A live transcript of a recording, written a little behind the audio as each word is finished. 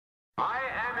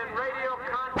in radio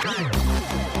contact.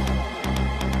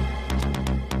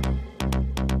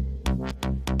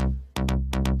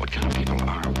 What kind of people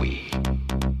are we?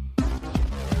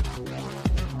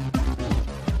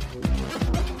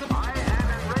 I am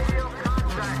in radio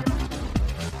contact.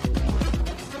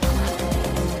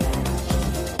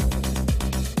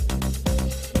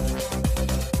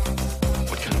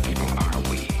 What kind of people are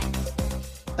we?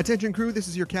 Attention crew, this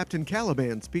is your Captain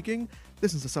Caliban speaking.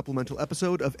 This is a supplemental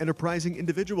episode of Enterprising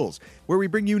Individuals, where we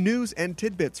bring you news and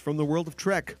tidbits from the world of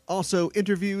Trek. Also,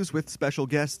 interviews with special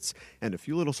guests and a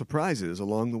few little surprises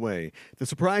along the way. The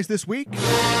surprise this week...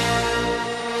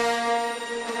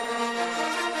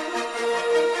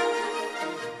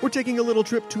 we're taking a little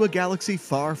trip to a galaxy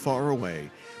far, far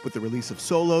away. With the release of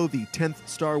Solo, the 10th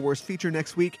Star Wars feature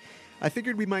next week, I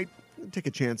figured we might take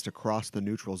a chance to cross the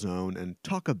neutral zone and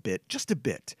talk a bit, just a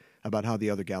bit, about how the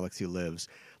other galaxy lives.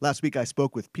 Last week I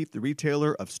spoke with Pete the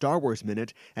Retailer of Star Wars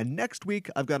Minute, and next week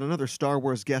I've got another Star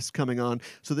Wars guest coming on,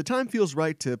 so the time feels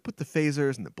right to put the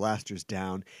phasers and the blasters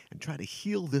down and try to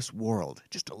heal this world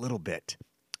just a little bit.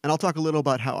 And I'll talk a little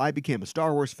about how I became a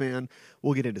Star Wars fan.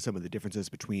 We'll get into some of the differences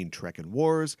between Trek and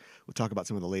Wars. We'll talk about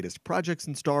some of the latest projects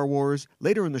in Star Wars.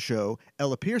 Later in the show,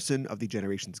 Ella Pearson of the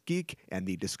Generations Geek and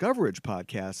the Discoverage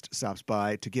podcast stops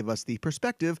by to give us the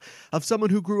perspective of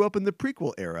someone who grew up in the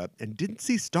prequel era and didn't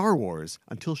see Star Wars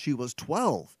until she was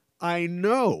 12. I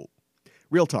know.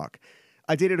 Real talk.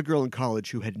 I dated a girl in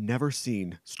college who had never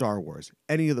seen Star Wars,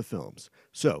 any of the films.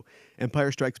 So,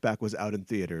 Empire Strikes Back was out in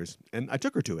theaters, and I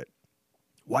took her to it.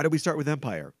 Why do we start with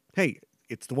Empire? Hey,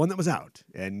 it's the one that was out,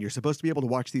 and you're supposed to be able to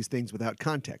watch these things without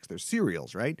context. They're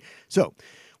serials, right? So,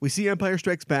 we see Empire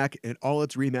Strikes Back in all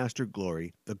its remastered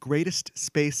glory, the greatest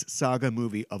space saga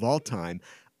movie of all time.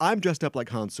 I'm dressed up like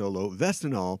Han Solo, vest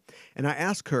and all, and I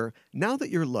ask her, now that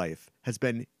your life has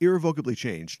been irrevocably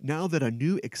changed, now that a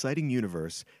new exciting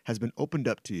universe has been opened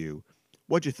up to you,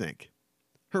 what'd you think?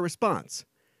 Her response,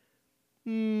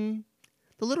 the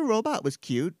little robot was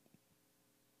cute.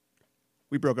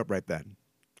 We broke up right then.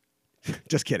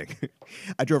 Just kidding.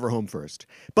 I drove her home first.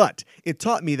 But it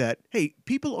taught me that, hey,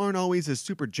 people aren't always as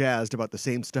super jazzed about the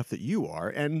same stuff that you are,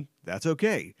 and that's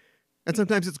okay. And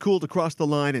sometimes it's cool to cross the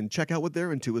line and check out what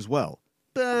they're into as well.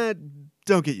 But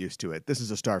don't get used to it. This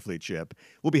is a Starfleet ship.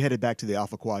 We'll be headed back to the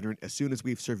Alpha Quadrant as soon as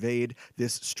we've surveyed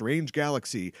this strange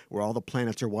galaxy where all the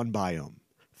planets are one biome.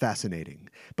 Fascinating.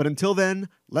 But until then,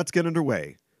 let's get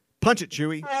underway. Punch it,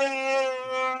 Chewie!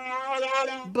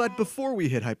 But before we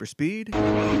hit hyperspeed... They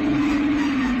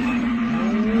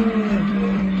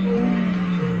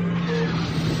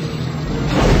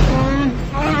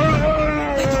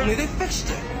told me they fixed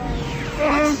it.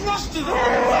 I trusted them to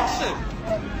fix it.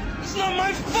 It's not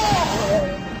my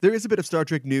fault. There is a bit of Star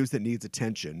Trek news that needs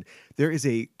attention. There is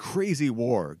a crazy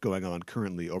war going on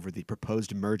currently over the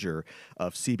proposed merger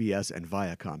of CBS and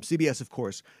Viacom. CBS, of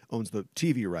course, owns the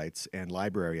TV rights and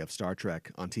library of Star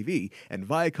Trek on TV, and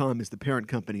Viacom is the parent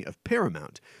company of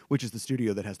Paramount, which is the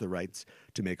studio that has the rights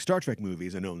to make Star Trek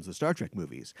movies and owns the Star Trek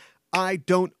movies. I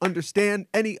don't understand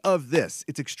any of this.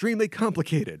 It's extremely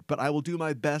complicated, but I will do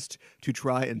my best to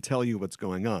try and tell you what's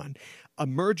going on. A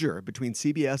merger between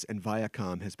CBS and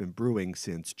Viacom has been brewing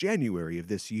since January of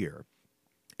this year,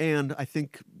 and I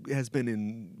think has been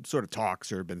in sort of talks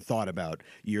or been thought about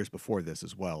years before this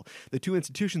as well. The two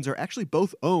institutions are actually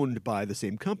both owned by the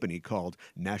same company called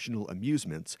National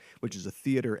Amusements, which is a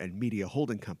theater and media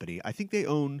holding company. I think they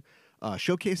own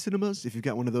Showcase Cinemas, if you've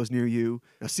got one of those near you.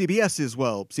 Now, CBS is,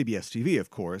 well, CBS TV,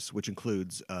 of course, which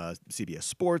includes CBS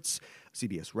Sports,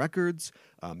 CBS Records,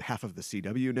 half of the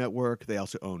CW network. They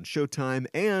also own Showtime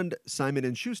and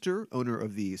Simon & Schuster, owner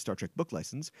of the Star Trek book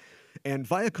license. And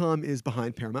Viacom is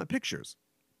behind Paramount Pictures.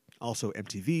 Also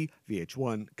MTV,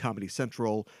 VH1, Comedy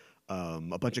Central,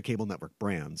 a bunch of cable network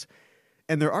brands.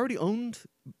 And they're already owned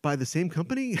by the same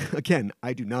company? Again,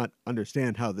 I do not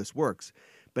understand how this works.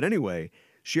 But anyway...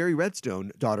 Sherry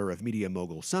Redstone, daughter of media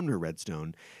mogul Sumner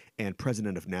Redstone, and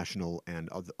president of National and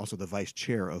also the vice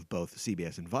chair of both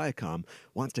CBS and Viacom,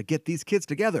 wants to get these kids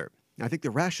together. I think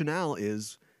the rationale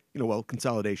is,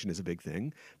 consolidation is a big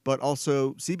thing, but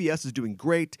also CBS is doing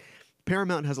great.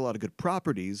 Paramount has a lot of good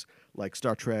properties like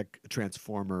Star Trek,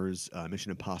 Transformers,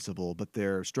 Mission Impossible, but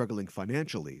they're struggling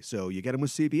financially. So you get them with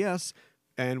CBS,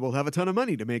 and we'll have a ton of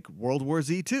money to make World War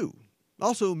Z 2.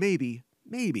 Also, maybe...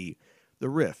 the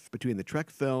rift between the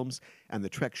Trek films and the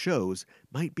Trek shows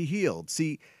might be healed.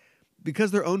 See,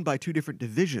 because they're owned by two different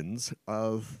divisions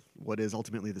of what is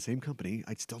ultimately the same company,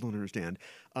 I still don't understand,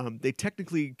 they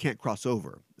technically can't cross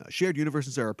over. Shared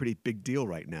universes are a pretty big deal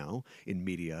right now in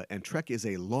media, and Trek is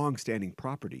a long-standing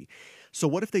property. So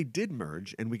what if they did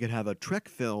merge and we could have a Trek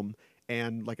film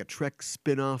and like a Trek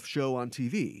spin-off show on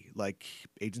TV, like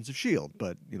Agents of S.H.I.E.L.D.,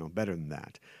 but, better than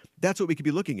that. That's what we could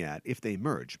be looking at if they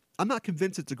merge. I'm not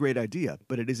convinced it's a great idea,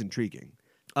 but it is intriguing.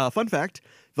 Fun fact,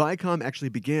 Viacom actually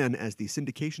began as the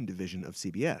syndication division of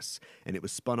CBS, and it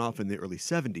was spun off in the early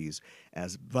 70s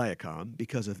as Viacom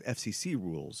because of FCC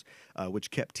rules, which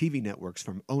kept TV networks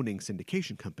from owning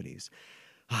syndication companies.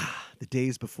 The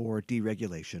days before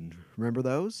deregulation. Remember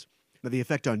those? Now, the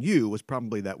effect on you was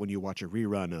probably that when you watch a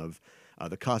rerun of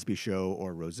The Cosby Show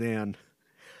or Roseanne,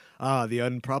 the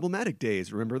unproblematic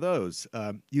days, remember those?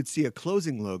 You'd see a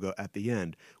closing logo at the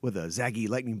end with a zaggy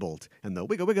lightning bolt and the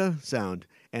wigga wigga sound,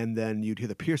 and then you'd hear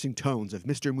the piercing tones of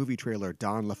Mr. Movie Trailer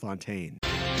Don LaFontaine.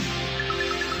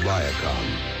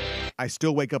 Viacom. I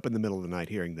still wake up in the middle of the night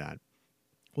hearing that.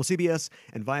 Well, CBS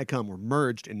and Viacom were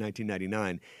merged in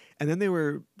 1999, and then they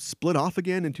were split off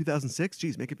again in 2006.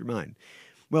 Geez, make up your mind.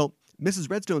 Well,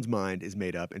 Mrs. Redstone's mind is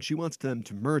made up, and she wants them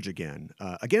to merge again,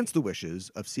 against the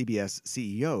wishes of CBS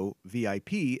CEO,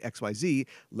 VIP, XYZ,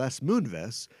 Les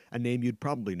Moonves, a name you'd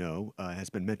probably know,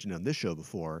 has been mentioned on this show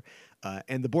before.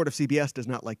 And the board of CBS does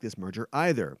not like this merger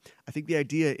either. I think the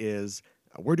idea is,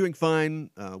 we're doing fine.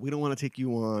 We don't want to take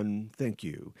you on. Thank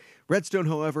you. Redstone,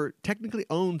 however, technically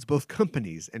owns both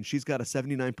companies, and she's got a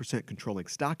 79% controlling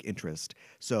stock interest.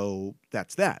 So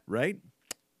that's that, right?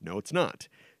 No, it's not.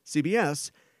 CBS,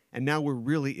 and now we're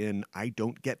really in I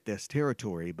don't get this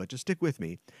territory, but just stick with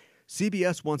me.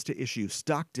 CBS wants to issue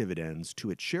stock dividends to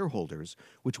its shareholders,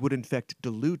 which would in fact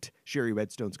dilute Sherry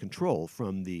Redstone's control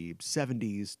from the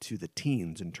 70s to the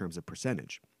teens in terms of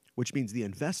percentage, which means the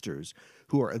investors,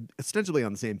 who are ostensibly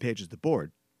on the same page as the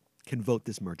board, can vote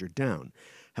this merger down.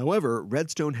 However,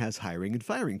 Redstone has hiring and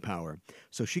firing power,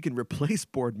 so she can replace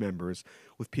board members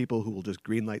with people who will just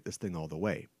greenlight this thing all the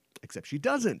way. Except she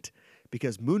doesn't,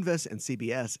 because Moonves and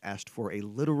CBS asked for a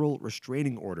literal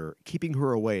restraining order keeping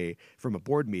her away from a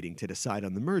board meeting to decide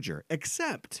on the merger.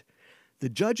 Except the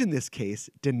judge in this case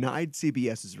denied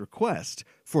CBS's request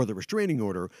for the restraining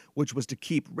order, which was to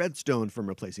keep Redstone from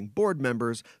replacing board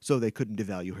members so they couldn't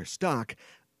devalue her stock.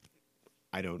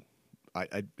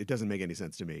 It doesn't make any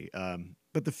sense to me.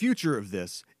 But the future of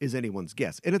this is anyone's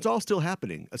guess. And it's all still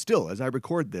happening. Still, as I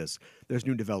record this, there's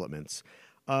new developments.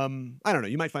 I don't know,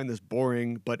 you might find this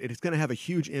boring, but it's going to have a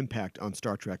huge impact on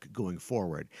Star Trek going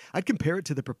forward. I'd compare it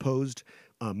to the proposed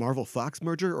Marvel-Fox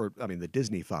merger, the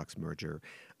Disney-Fox merger.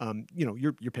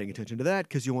 You're paying attention to that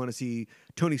because you want to see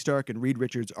Tony Stark and Reed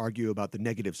Richards argue about the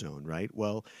negative zone, right?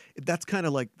 Well, that's kind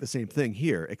of like the same thing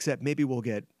here, except maybe we'll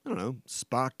get,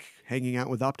 Spock hanging out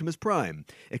with Optimus Prime,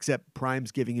 except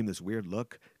Prime's giving him this weird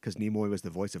look because Nimoy was the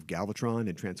voice of Galvatron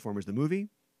in Transformers the movie.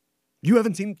 You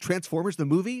haven't seen Transformers the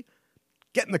movie?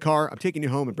 Get in the car, I'm taking you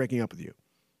home and breaking up with you.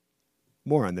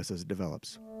 More on this as it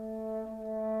develops.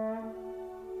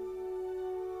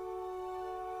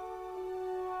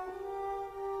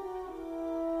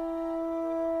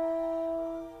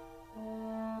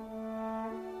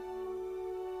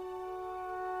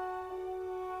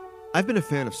 I've been a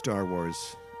fan of Star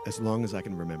Wars as long as I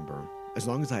can remember. As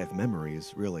long as I have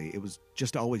memories, really. It was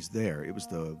just always there. It was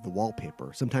the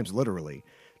wallpaper, sometimes literally,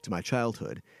 to my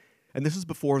childhood. And this is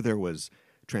before there was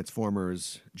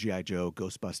Transformers, G.I. Joe,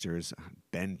 Ghostbusters,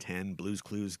 Ben 10, Blue's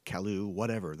Clues, Kaloo,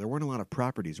 whatever. There weren't a lot of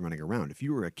properties running around. If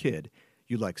you were a kid,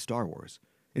 you liked Star Wars.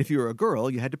 And if you were a girl,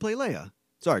 you had to play Leia.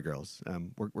 Sorry, girls.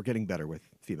 We're getting better with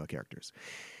female characters.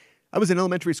 I was in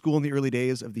elementary school in the early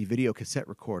days of the video cassette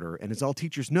recorder, and as all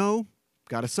teachers know,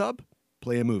 got a sub?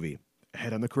 Play a movie.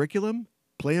 Ahead on the curriculum?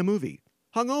 Play a movie.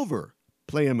 Hungover?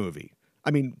 Play a movie.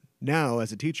 Now,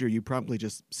 as a teacher, you probably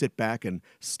just sit back and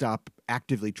stop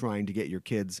actively trying to get your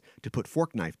kids to put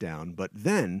fork knife down. But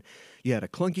then you had a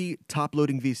clunky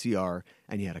top-loading VCR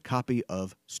and you had a copy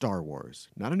of Star Wars.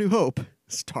 Not A New Hope,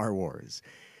 Star Wars.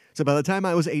 So by the time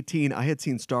I was 18, I had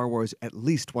seen Star Wars at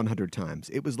least 100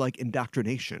 times. It was like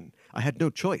indoctrination. I had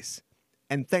no choice.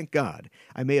 And thank God,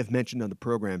 I may have mentioned on the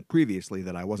program previously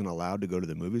that I wasn't allowed to go to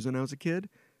the movies when I was a kid.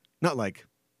 Not like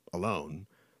alone.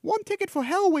 One ticket for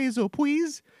Hellraiser,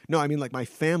 please. No, my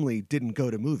family didn't go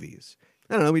to movies.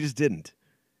 I don't know, we just didn't.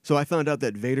 So I found out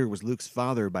that Vader was Luke's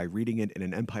father by reading it in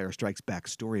an Empire Strikes Back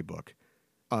storybook.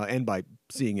 And by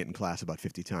seeing it in class about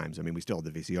 50 times. We still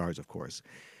have the VCRs, of course.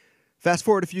 Fast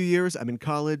forward a few years, I'm in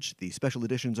college, the special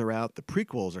editions are out, the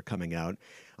prequels are coming out.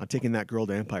 I'm taking that girl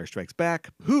to Empire Strikes Back,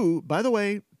 who, by the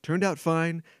way, turned out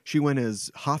fine. She went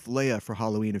as Hoth Leia for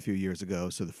Halloween a few years ago,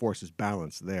 so the force is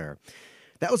balanced there.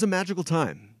 That was a magical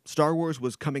time. Star Wars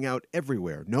was coming out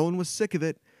everywhere. No one was sick of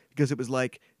it because it was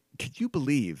like, could you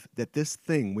believe that this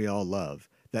thing we all love,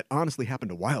 that honestly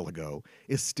happened a while ago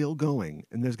is still going,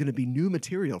 and there's going to be new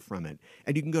material from it.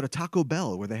 And you can go to Taco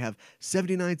Bell, where they have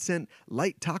 79-cent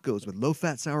light tacos with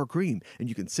low-fat sour cream, and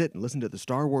you can sit and listen to the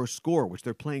Star Wars score, which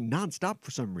they're playing nonstop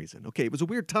for some reason. Okay, it was a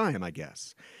weird time, I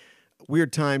guess.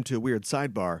 Weird time to weird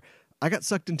sidebar. I got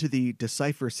sucked into the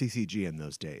Decipher CCG in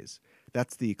those days.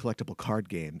 That's the collectible card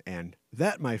game, and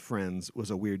that, my friends,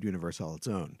 was a weird universe all its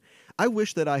own. I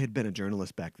wish that I had been a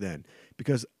journalist back then,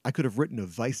 because I could have written a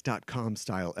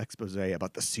Vice.com-style expose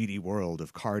about the seedy world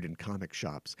of card and comic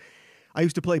shops. I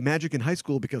used to play Magic in high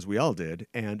school because we all did,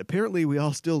 and apparently we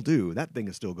all still do. That thing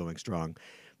is still going strong.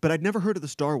 But I'd never heard of the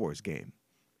Star Wars game.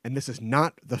 And this is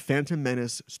not the Phantom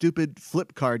Menace stupid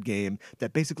flip card game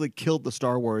that basically killed the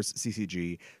Star Wars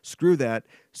CCG. Screw that.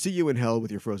 See you in hell with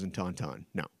your frozen tauntaun.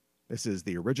 No. This is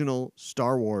the original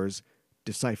Star Wars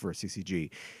Decipher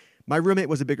CCG. My roommate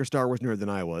was a bigger Star Wars nerd than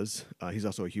I was. He's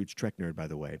also a huge Trek nerd, by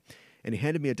the way. And he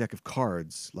handed me a deck of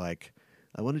cards like,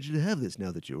 I wanted you to have this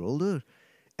now that you're older.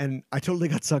 And I totally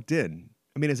got sucked in.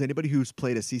 I mean, as anybody who's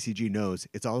played a CCG knows,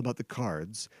 it's all about the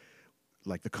cards,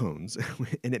 like the cones.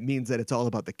 And it means that it's all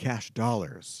about the cash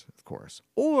dollars, of course.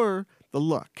 Or the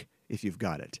luck, if you've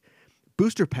got it.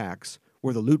 Booster packs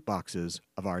were the loot boxes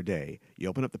of our day. You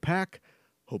open up the pack,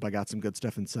 hope I got some good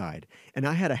stuff inside. And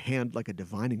I had a hand like a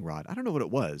divining rod. I don't know what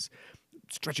it was,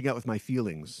 stretching out with my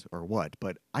feelings or what,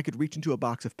 but I could reach into a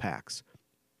box of packs,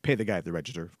 pay the guy at the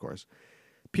register, of course,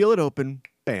 peel it open,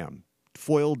 bam,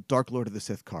 foiled Dark Lord of the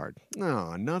Sith card.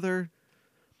 Oh, another.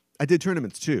 I did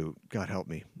tournaments too, God help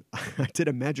me. I did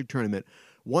a Magic tournament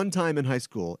one time in high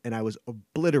school, and I was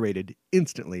obliterated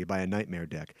instantly by a nightmare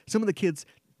deck. Some of the kids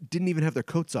didn't even have their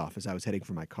coats off as I was heading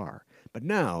for my car. But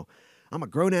now, I'm a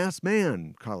grown-ass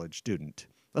man, college student.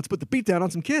 Let's put the beat down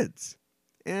on some kids.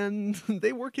 And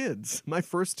they were kids. My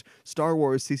first Star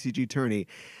Wars CCG tourney,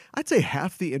 I'd say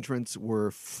half the entrants were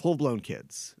full-blown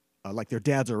kids. Like their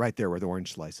dads are right there with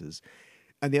orange slices.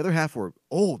 And the other half were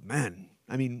old men.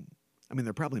 I mean,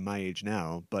 they're probably my age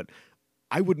now, but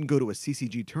I wouldn't go to a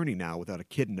CCG tourney now without a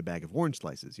kid and a bag of orange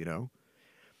slices, you know?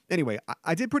 Anyway,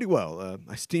 I did pretty well.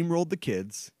 I steamrolled the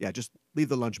kids. Yeah, just leave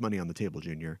the lunch money on the table,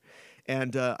 Junior.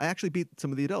 And I actually beat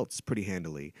some of the adults pretty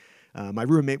handily. My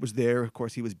roommate was there. Of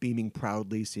course, he was beaming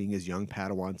proudly, seeing his young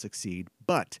Padawan succeed.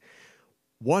 But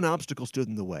one obstacle stood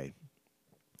in the way.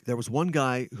 There was one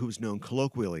guy who was known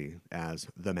colloquially as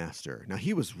the Master. Now,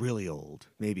 he was really old,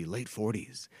 maybe late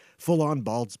 40s, full-on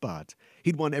bald spot.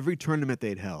 He'd won every tournament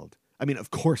they'd held. I mean, of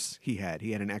course he had.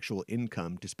 He had an actual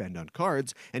income to spend on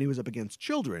cards, and he was up against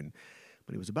children.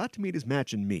 But he was about to meet his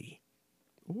match in me.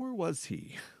 Or was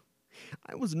he?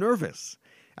 I was nervous.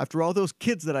 After all those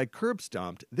kids that I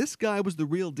curb-stomped, this guy was the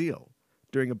real deal.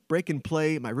 During a break in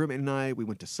play, my roommate and I, we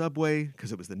went to Subway,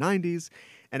 because it was the 90s,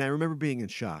 and I remember being in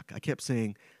shock. I kept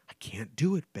saying, I can't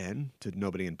do it, Ben, to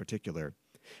nobody in particular.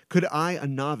 Could I, a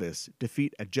novice,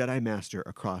 defeat a Jedi Master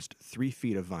across 3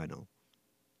 feet of vinyl?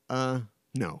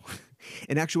 No.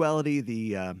 In actuality,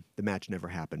 the match never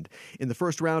happened. In the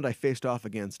first round, I faced off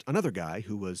against another guy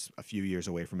who was a few years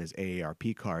away from his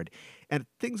AARP card, and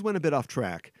things went a bit off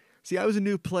track. See, I was a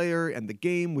new player, and the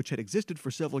game, which had existed for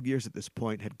several years at this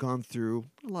point, had gone through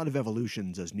a lot of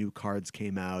evolutions as new cards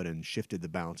came out and shifted the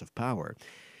balance of power.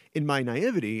 In my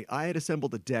naivety, I had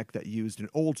assembled a deck that used an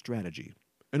old strategy,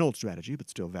 but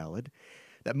still valid,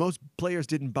 that most players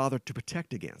didn't bother to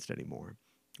protect against anymore.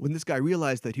 When this guy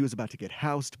realized that he was about to get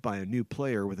housed by a new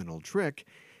player with an old trick,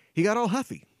 he got all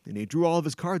huffy, and he drew all of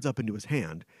his cards up into his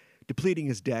hand, depleting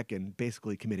his deck and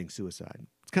basically committing suicide.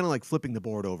 It's kind of like flipping the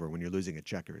board over when you're losing at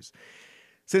checkers.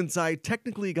 Since I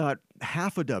technically got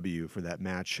half a W for that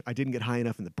match, I didn't get high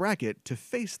enough in the bracket to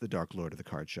face the Dark Lord of the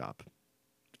card shop.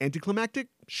 Anticlimactic?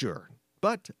 Sure.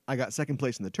 But I got second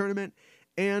place in the tournament,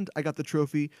 and I got the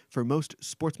trophy for most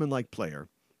sportsmanlike player,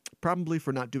 probably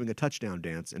for not doing a touchdown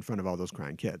dance in front of all those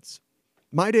crying kids.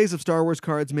 My days of Star Wars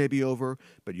cards may be over,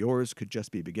 but yours could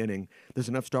just be beginning. There's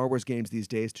enough Star Wars games these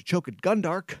days to choke at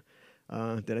Gundark.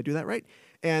 Did I do that right?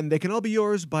 And they can all be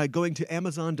yours by going to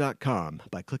Amazon.com,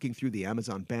 by clicking through the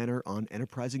Amazon banner on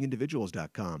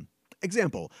EnterprisingIndividuals.com.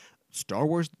 Example, Star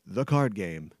Wars The Card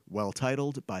Game, well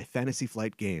titled by Fantasy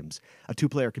Flight Games, a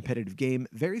 2-player competitive game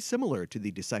very similar to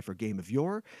the Decipher game of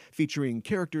yore, featuring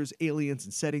characters, aliens,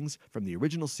 and settings from the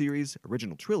original series,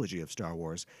 original trilogy of Star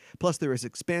Wars. Plus there is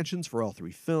expansions for all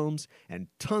 3 films, and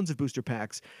tons of booster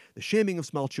packs. The shaming of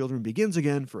small children begins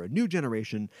again for a new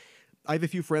generation. I have a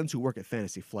few friends who work at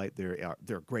Fantasy Flight. They're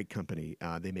a great company.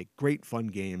 They make great fun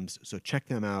games, so check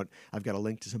them out. I've got a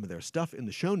link to some of their stuff in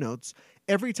the show notes.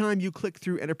 Every time you click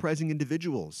through Enterprising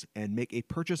Individuals and make a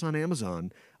purchase on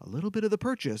Amazon, a little bit of the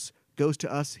purchase goes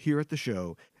to us here at the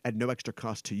show at no extra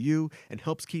cost to you and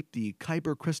helps keep the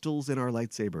Kyber crystals in our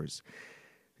lightsabers.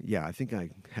 Yeah, I think I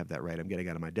have that right. I'm getting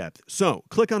out of my depth. So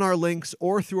click on our links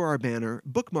or through our banner,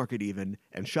 bookmark it even,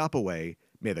 and shop away.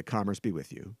 May the commerce be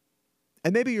with you.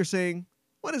 And maybe you're saying,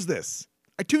 what is this?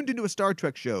 I tuned into a Star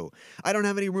Trek show. I don't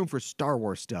have any room for Star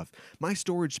Wars stuff. My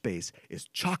storage space is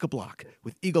chock-a-block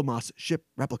with Eagle Moss ship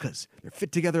replicas. They're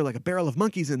fit together like a barrel of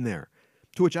monkeys in there.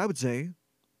 To which I would say,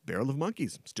 Barrel of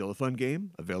Monkeys, still a fun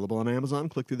game, available on Amazon.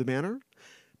 Click through the banner.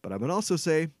 But I would also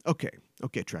say, okay,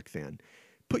 Trek fan,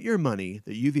 put your money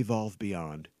that you've evolved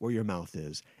beyond where your mouth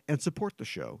is and support the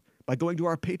show by going to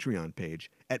our Patreon page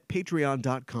at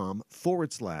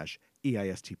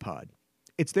patreon.com/EISTpod.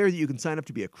 It's there that you can sign up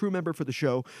to be a crew member for the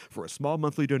show for a small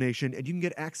monthly donation, and you can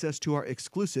get access to our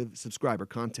exclusive subscriber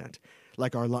content,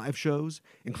 like our live shows,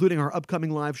 including our upcoming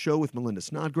live show with Melinda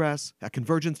Snodgrass at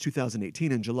Convergence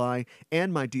 2018 in July,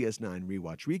 and my DS9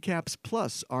 rewatch recaps,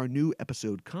 plus our new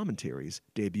episode commentaries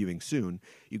debuting soon.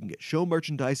 You can get show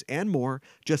merchandise and more.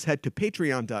 Just head to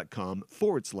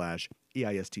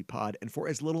patreon.com/EISTpod, and for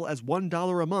as little as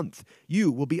 $1 a month,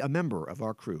 you will be a member of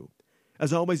our crew.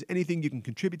 As always, anything you can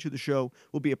contribute to the show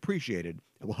will be appreciated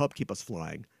and will help keep us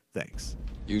flying. Thanks.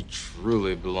 You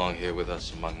truly belong here with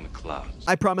us among the clouds.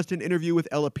 I promised an interview with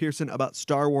Ella Pearson about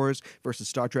Star Wars versus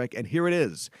Star Trek, and here it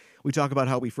is. We talk about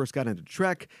how we first got into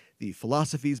Trek, the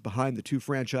philosophies behind the two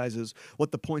franchises,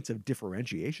 what the points of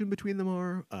differentiation between them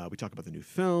are. We talk about the new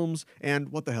films, and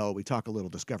what the hell, we talk a little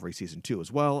Discovery Season 2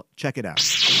 as well. Check it out.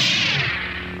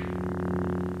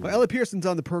 Well, Ella Pearson's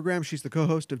on the program. She's the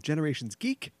co-host of Generations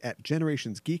Geek at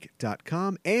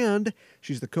generationsgeek.com, and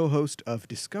she's the co-host of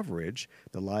Discoverage,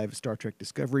 the live Star Trek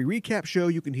Discovery recap show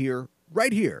you can hear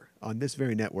right here on this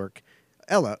very network.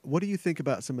 Ella, what do you think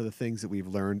about some of the things that we've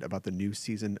learned about the new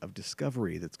season of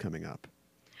Discovery that's coming up?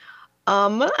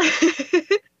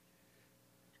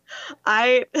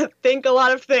 I think a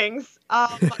lot of things.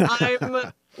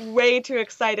 I'm way too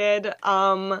excited.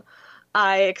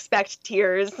 I expect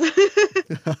tears. I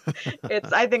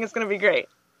think it's going to be great.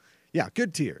 Yeah,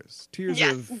 good tears. Tears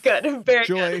yes, of good. Very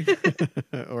joy good.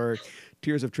 or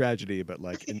tears of tragedy, but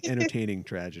like an entertaining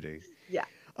tragedy. Yeah.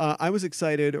 I was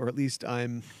excited, or at least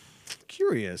I'm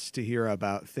curious to hear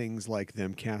about things like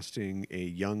them casting a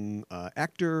young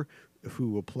actor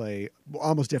who will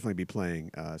almost definitely be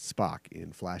playing Spock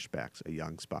in flashbacks, a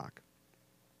young Spock.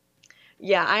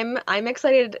 Yeah, I'm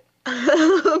excited.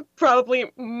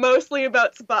 Probably mostly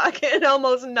about Spock and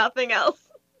almost nothing else.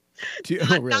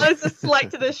 Really? Not as a slight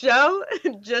to the show,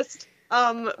 just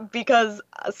because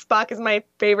Spock is my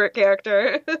favorite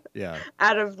character. Yeah.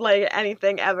 Out of like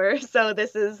anything ever, so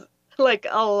this is like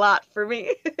a lot for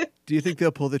me. Do you think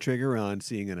they'll pull the trigger on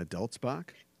seeing an adult Spock?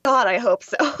 God, I hope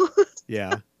so.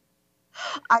 Yeah.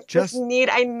 I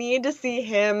need to see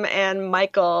him and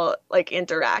Michael like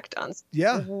interact on.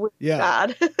 Yeah. Yeah.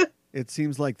 Bad. It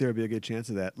seems like there'd be a good chance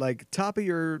of that. Like top of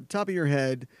your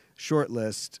head, short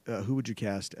list. Who would you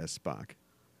cast as Spock?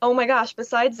 Oh my gosh!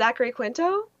 Besides Zachary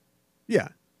Quinto, yeah,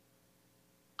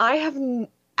 I have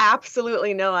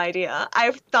absolutely no idea.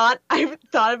 I've thought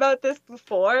about this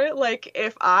before. Like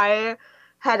if I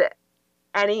had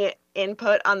any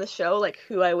input on the show, like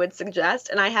who I would suggest,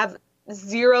 and I have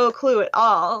zero clue at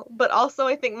all. But also,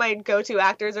 I think my go-to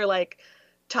actors are like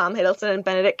Tom Hiddleston and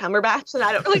Benedict Cumberbatch, and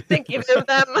I don't really think either of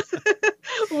them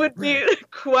would be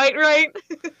quite right.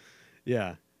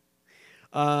 Yeah.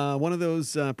 One of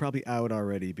those probably out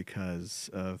already because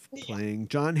of playing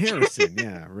John Harrison.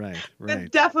 Yeah, right.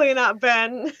 Definitely not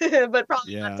Ben, but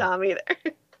probably not Tom either.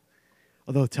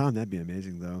 Although Tom, that'd be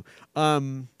amazing, though. I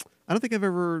don't think I've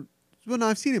ever... Well, no,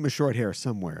 I've seen him with short hair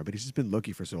somewhere, but he's just been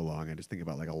Loki for so long. I just think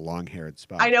about like a long-haired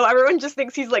Spock. I know, everyone just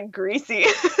thinks he's like greasy.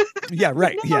 Yeah,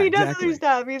 right. No, yeah, he does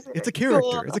exactly. other stuff. It's a character.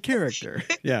 Cool. It's a character.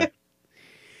 Yeah.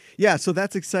 Yeah, so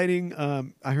that's exciting.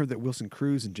 I heard that Wilson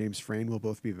Cruz and James Frain will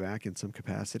both be back in some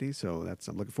capacity, so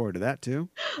I'm looking forward to that too.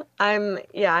 I'm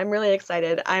really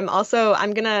excited. I'm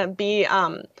gonna be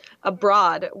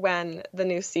abroad when the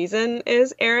new season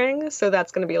is airing, so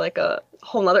that's gonna be like a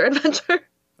whole nother adventure.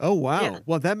 Oh wow! Yeah.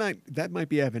 Well, that might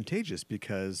be advantageous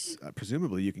because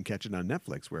presumably you can catch it on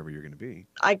Netflix wherever you're going to be.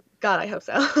 I hope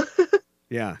so.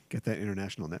 Yeah, get that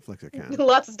international Netflix account.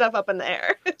 Lots of stuff up in the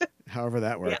air. However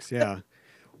that works, yeah.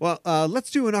 Well,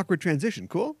 let's do an awkward transition.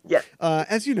 Cool? Yes.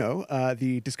 As you know,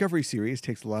 the Discovery series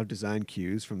takes a lot of design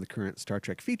cues from the current Star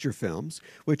Trek feature films,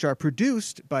 which are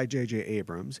produced by J.J.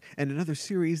 Abrams. And another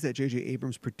series that J.J.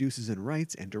 Abrams produces and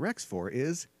writes and directs for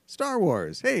is Star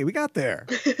Wars. Hey, we got there.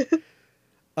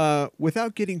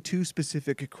 Without getting too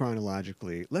specific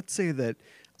chronologically, let's say that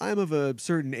I'm of a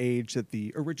certain age that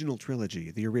the original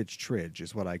trilogy, the Orig Tridge,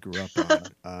 is what I grew up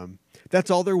on. That's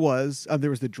all there was.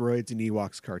 There was the droids and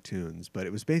Ewoks cartoons, but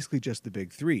it was basically just the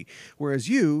big three. Whereas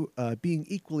you, being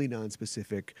equally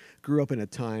nonspecific, grew up in a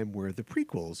time where the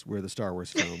prequels were the Star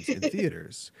Wars films in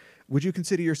theaters. Would you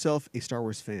consider yourself a Star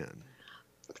Wars fan?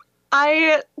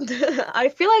 I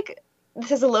feel like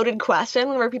this is a loaded question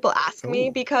whenever people ask me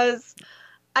Oh. because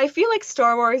I feel like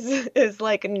Star Wars is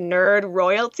like nerd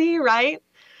royalty, right?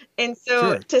 And so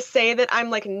Sure. to say that I'm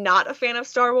like not a fan of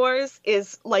Star Wars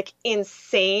is like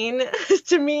insane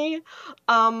to me.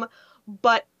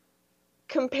 But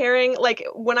comparing, like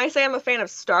when I say I'm a fan of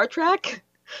Star Trek,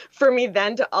 for me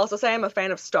then to also say I'm a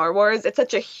fan of Star Wars, it's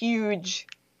such a huge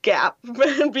gap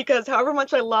because however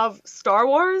much I love Star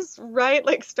Wars, right?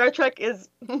 Like Star Trek is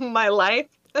my life.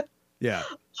 Yeah.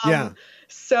 Yeah.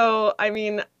 So I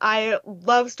mean, I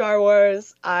love Star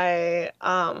Wars.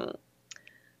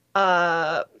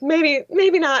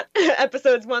 Maybe not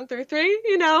episodes 1 through 3,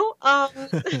 you know,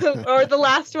 or the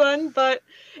last one, but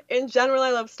in general,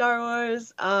 I love Star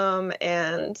Wars,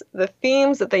 and the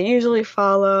themes that they usually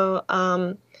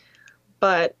follow.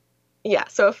 But yeah,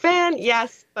 so a fan,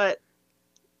 yes, but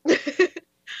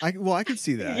I can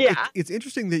see that. Yeah. It's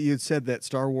interesting that you had said that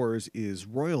Star Wars is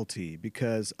royalty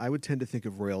because I would tend to think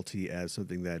of royalty as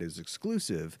something that is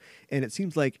exclusive, and it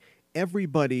seems like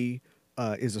everybody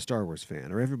is a Star Wars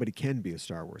fan, or everybody can be a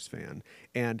Star Wars fan.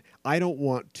 And I don't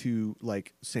want to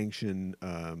like sanction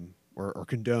or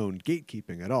condone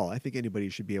gatekeeping at all. I think anybody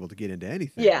should be able to get into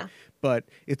anything. Yeah. But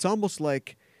it's almost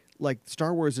like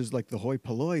Star Wars is like the hoi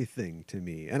polloi thing to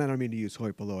me, and I don't mean to use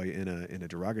hoi polloi in a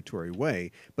derogatory way,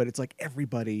 but it's like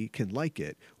everybody can like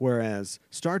it. Whereas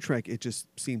Star Trek, it just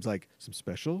seems like some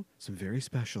very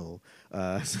special,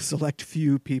 select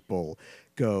few people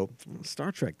go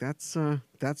Star Trek. That's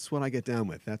what I get down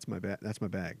with. That's my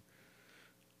bag.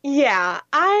 Yeah,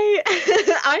 I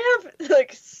I have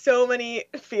like so many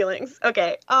feelings.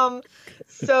 Okay.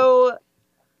 So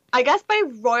I guess by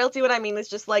royalty what I mean is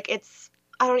just like it's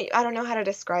I don't know how to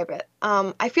describe it.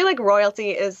 I feel like royalty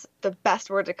is the best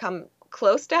word to come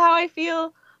close to how I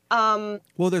feel.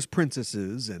 Well, there's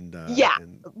princesses and Yeah,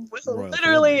 and royal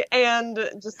literally family.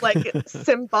 and just like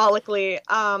symbolically.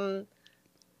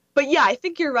 But yeah, I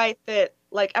think you're right that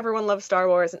like everyone loves Star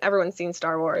Wars and everyone's seen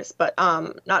Star Wars, but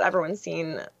not everyone's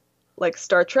seen like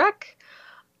Star Trek.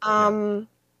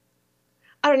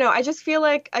 I don't know. I feel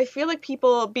like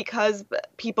people, because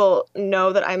people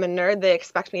know that I'm a nerd, they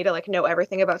expect me to like know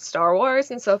everything about Star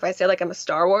Wars. And so if I say like I'm a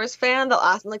Star Wars fan, they'll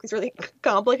ask me like these really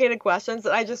complicated questions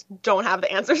that I just don't have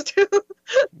the answers to.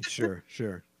 Sure.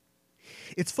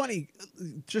 It's funny,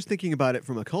 just thinking about it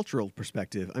from a cultural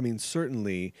perspective. I mean,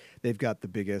 certainly they've got the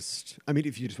biggest. I mean,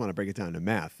 if you just want to break it down to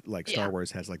math, like Star Yeah.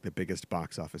 Wars has like the biggest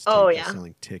box office Oh, take yeah.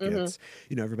 selling tickets.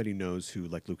 You know, everybody knows who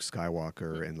like Luke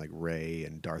Skywalker and like Rey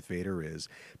and Darth Vader is.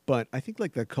 But I think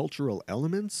like the cultural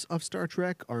elements of Star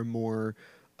Trek are more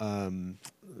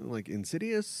like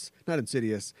not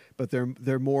insidious, but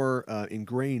they're more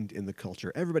ingrained in the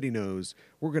culture. Everybody knows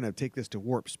we're going to take this to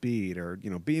warp speed, or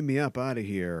beam me up out of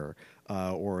here,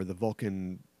 or the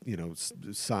Vulcan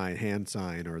hand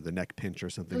sign, or the neck pinch,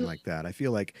 or something like that. I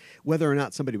feel like whether or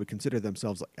not somebody would consider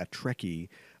themselves a Trekkie,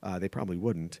 they probably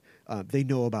wouldn't. They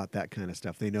know about that kind of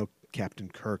stuff. They know Captain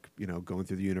Kirk, going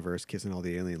through the universe, kissing all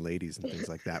the alien ladies and things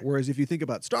like that. Whereas if you think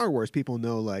about Star Wars, people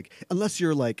know, like, unless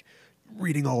you're like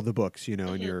reading all the books,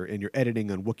 and you're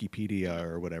editing on Wikipedia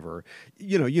or whatever,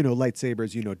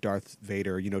 lightsabers, Darth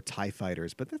Vader, TIE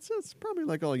fighters, but that's probably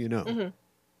like all you know.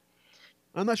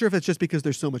 I'm not sure if it's just because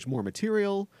there's so much more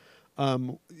material,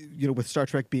 with Star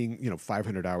Trek being,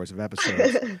 500 hours of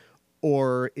episodes,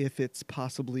 or if it's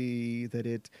possibly that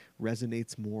it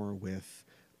resonates more with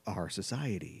our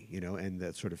society, and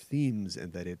the sort of themes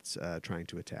and that it's trying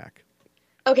to attack.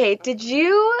 Okay, did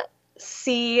you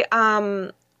see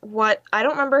what I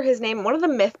don't remember his name. One of the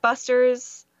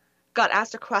Mythbusters got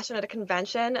asked a question at a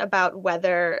convention about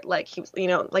whether like he was,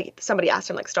 like somebody asked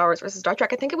him like Star Wars versus Star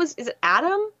Trek. I think is it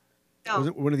Adam? No. Was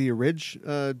it one of the Orig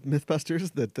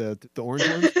Mythbusters, that the orange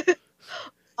ones?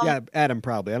 Yeah, Adam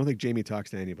probably. I don't think Jamie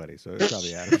talks to anybody, so it's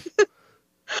probably Adam.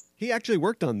 He actually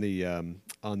worked on the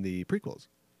prequels.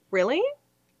 Really?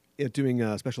 Yeah,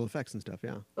 doing special effects and stuff.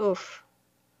 Yeah. Oof.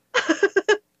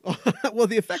 Oh, Well,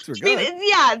 the effects were I mean, good.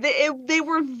 yeah, they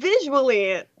were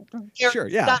visually very Sure,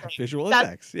 yeah, stunning. visual That's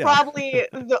effects. Yeah, probably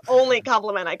the only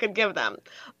compliment I could give them.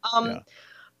 yeah.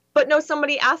 But no,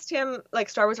 somebody asked him like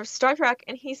Star Wars or Star Trek,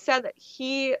 and he said that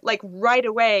he like right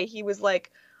away he was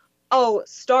like, "Oh,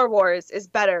 Star Wars is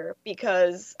better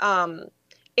because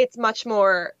it's much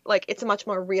more like it's a much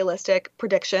more realistic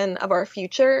prediction of our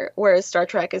future, whereas Star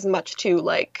Trek is much too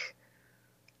like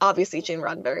obviously Gene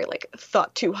Roddenberry like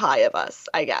thought too high of us,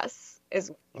 I guess.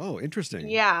 Is Oh, interesting.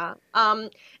 yeah. And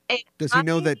Does he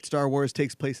know that Star Wars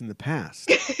takes place in the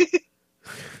past?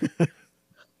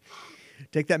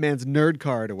 Take that man's nerd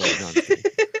card away. No,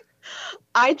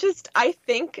 I'm just kidding. I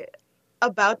think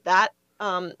about that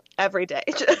every day.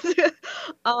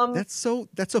 That's so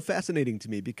fascinating to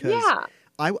me because Yeah.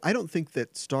 I don't think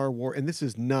that Star Wars, and this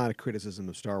is not a criticism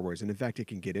of Star Wars, and in fact, it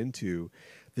can get into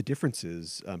the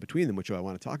differences between them, which I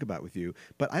want to talk about with you.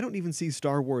 But I don't even see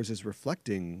Star Wars as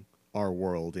reflecting our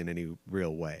world in any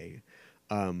real way,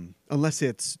 unless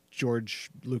it's George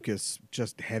Lucas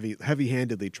just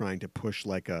heavy-handedly trying to push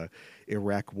like a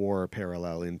Iraq War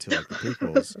parallel into like the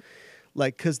prequels.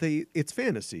 Like, because it's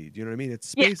fantasy, do you know what I mean? It's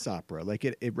space opera. Like,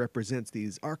 it represents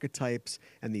these archetypes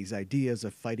and these ideas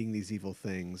of fighting these evil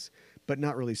things, but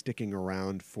not really sticking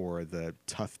around for the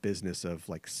tough business of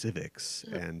like civics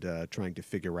and trying to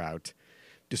figure out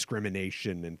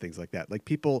discrimination and things like that. Like,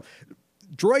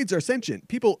 droids are sentient.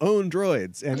 People own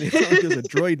droids, and it's not like there's a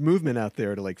droid movement out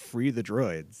there to like free the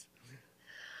droids.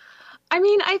 I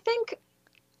mean, I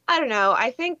don't know.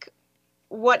 I think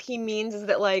what he means is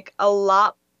that like a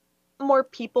lot more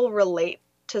people relate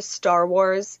to Star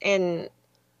Wars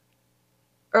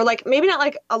or like maybe not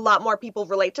like a lot more people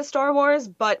relate to Star Wars,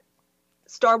 but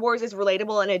Star Wars is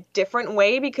relatable in a different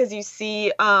way because you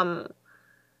see I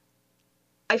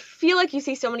feel like you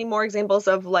see so many more examples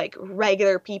of like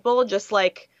regular people just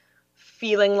like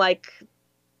feeling like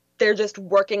they're just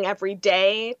working every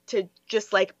day to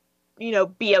just like, you know,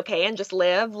 be okay and just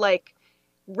live. Like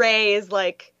Rey is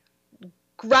like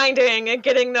grinding and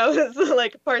getting those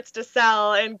like parts to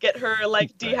sell and get her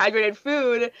like dehydrated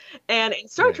food. And in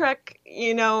Star Trek,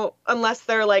 you know, unless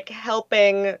they're like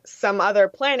helping some other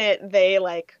planet, they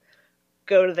like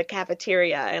go to the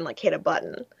cafeteria and like hit a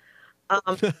button.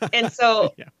 And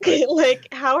so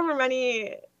like however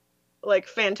many like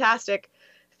fantastic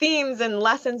themes and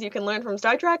lessons you can learn from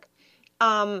Star Trek,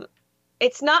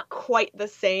 it's not quite the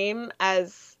same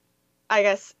as I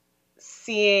guess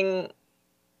seeing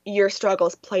your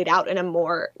struggles played out in a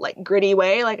more like gritty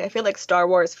way. Like I feel like Star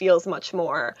Wars feels much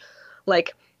more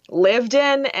like lived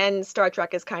in, and Star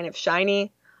Trek is kind of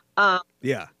shiny.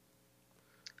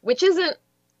 Which isn't,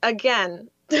 again,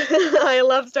 I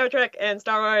love Star Trek and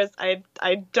Star Wars.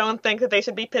 I don't think that they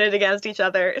should be pitted against each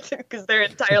other because they're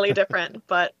entirely different.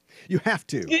 But you have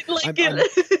to. Like,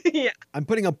 I'm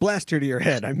putting a blaster to your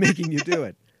head. I'm making you do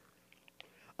it.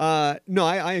 No,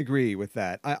 I agree with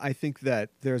that. I think that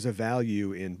there's a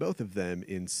value in both of them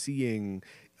in seeing.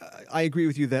 I agree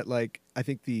with you that, like, I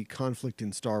think the conflict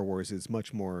in Star Wars is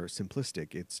much more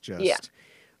simplistic. It's just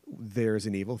there's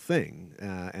an evil thing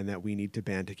and that we need to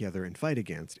band together and fight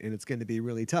against. And it's going to be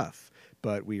really tough.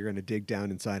 But we are going to dig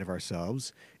down inside of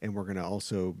ourselves, and we're going to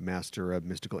also master a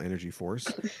mystical energy force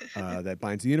that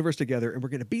binds the universe together, and we're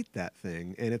going to beat that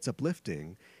thing. And it's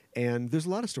uplifting. And there's a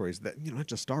lot of stories that, you know, not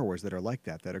just Star Wars, that are like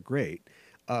that are great.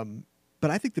 But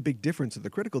I think the big difference, or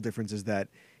the critical difference, is that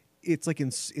it's like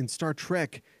in Star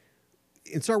Trek,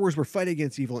 in Star Wars, we're fighting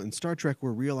against evil. In Star Trek,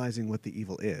 we're realizing what the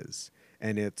evil is.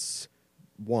 And it's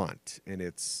want, and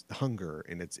it's hunger,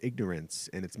 and it's ignorance,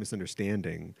 and it's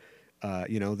misunderstanding.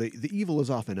 You know, the evil is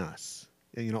often us.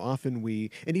 You know, often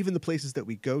and even the places that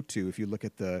we go to, if you look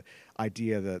at the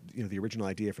idea that, you know, the original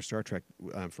idea for Star Trek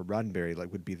for Roddenberry,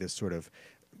 like, would be this sort of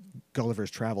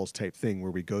Gulliver's Travels type thing where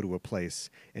we go to a place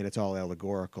and it's all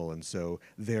allegorical. And so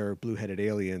they're blue-headed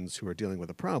aliens who are dealing with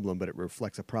a problem, but it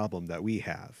reflects a problem that we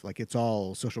have. Like, it's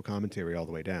all social commentary all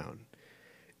the way down.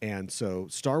 And so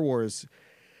Star Wars,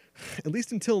 at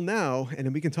least until now, and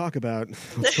then we can talk about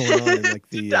what's going on in like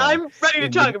the. I'm ready to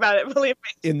talk about it. Believe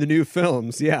me. In the new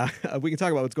films, we can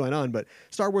talk about what's going on. But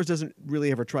Star Wars doesn't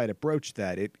really ever try to broach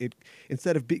that. It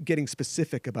instead of getting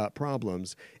specific about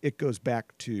problems, it goes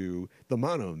back to the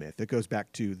monomyth. It goes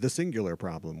back to the singular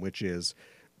problem, which is,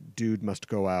 dude must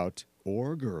go out,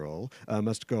 or girl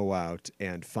must go out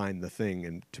and find the thing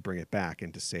and to bring it back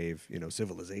and to save, you know,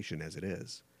 civilization as it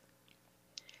is.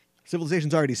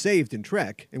 Civilization's already saved in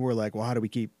Trek, and we're like, well, how do we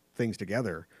keep things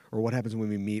together? Or what happens when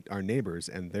we meet our neighbors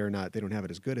and they don't have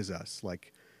it as good as us?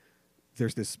 Like,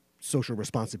 there's this social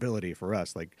responsibility for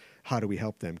us. Like, how do we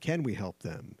help them? Can we help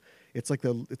them? It's like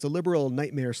it's a liberal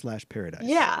nightmare / paradise.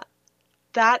 Yeah,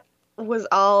 that was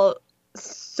all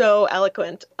so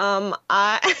eloquent.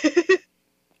 I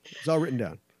It's all written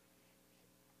down.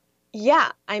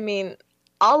 yeah, I mean,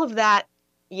 all of that,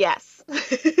 yes.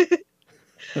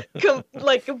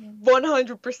 Like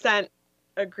 100%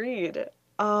 agreed.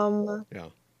 Yeah.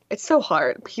 It's so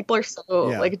hard. People are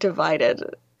so Yeah. like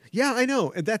divided. Yeah, I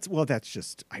know. And that's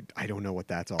just I don't know what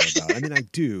that's all about. I mean, I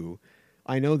do.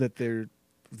 I know that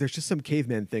there's just some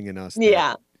caveman thing in us that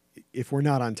Yeah. if we're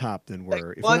not on top, then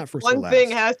we're if we're One not first or one last.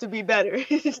 thing has to be better.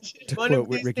 To One quote of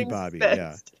these Ricky things is Bobby, yeah.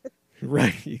 best.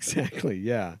 Right, exactly.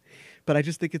 Yeah. But I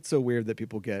just think it's so weird that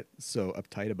people get so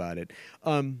uptight about it.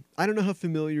 I don't know how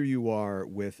familiar you are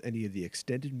with any of the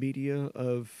extended media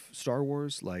of Star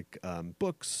Wars, like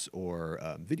books or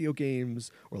video games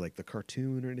or like the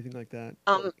cartoon or anything like that,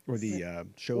 or the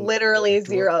show. Literally like,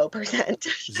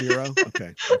 0%. Zero?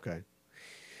 Okay, okay.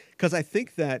 Because I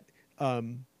think that,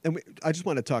 I just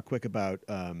want to talk quick about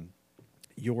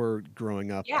your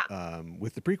growing up Yeah.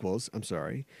 with the prequels. I'm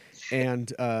sorry.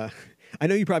 And I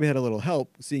know you probably had a little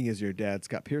help, seeing as your dad,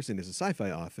 Scott Pearson, is a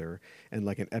sci-fi author and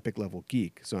like an epic level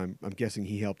geek. So I'm guessing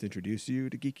he helped introduce you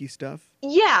to geeky stuff.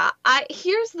 Yeah,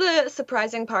 here's the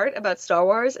surprising part about Star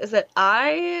Wars is that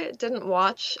I didn't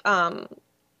watch A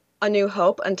New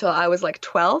Hope until I was like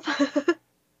 12.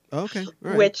 Okay, all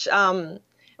right. Which or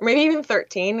maybe even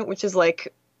 13, which is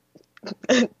like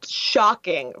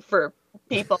shocking for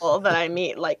people that I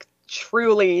meet, like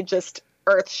truly just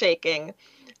earth-shaking.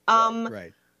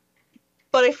 Right.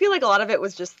 But I feel like a lot of it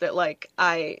was just that like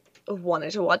I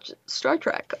wanted to watch Star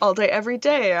Trek all day every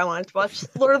day. I wanted to watch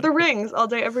Lord of the Rings all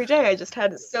day every day. I just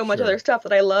had so much Sure. other stuff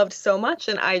that I loved so much,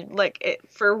 and I like it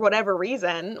for whatever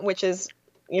reason, which is,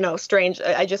 strange.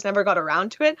 I just never got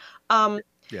around to it.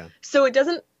 Yeah. So it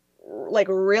doesn't like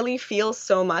really feel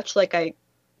so much like I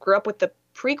grew up with the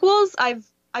prequels. I've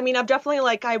definitely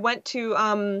like I went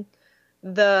to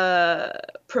the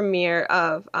premiere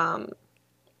of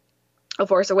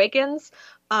Force Awakens.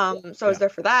 So I was there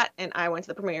for that, and I went to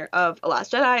the premiere of The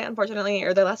Last Jedi,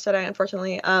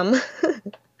 unfortunately.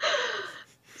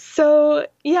 So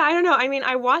yeah, I don't know. I mean,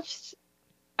 I watched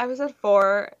episode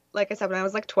 4, like I said, when I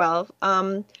was like 12.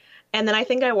 And then I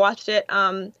think I watched it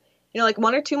like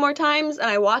 1 or 2 more times, and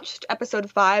I watched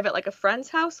episode 5 at like a friend's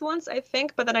house once, I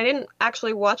think, but then I didn't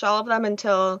actually watch all of them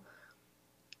until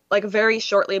like very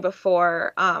shortly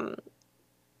before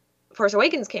Force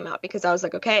Awakens came out, because I was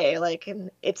like, okay, like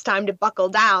it's time to buckle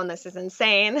down. This is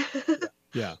insane.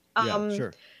 Yeah.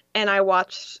 Sure. And I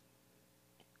watched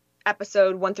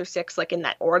episode 1 through 6 like in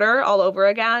that order all over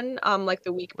again, like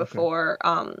the week before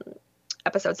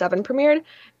episode 7 premiered.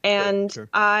 And Sure.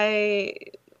 I,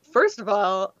 first of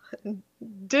all,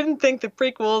 didn't think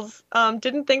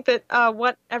that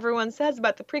what everyone says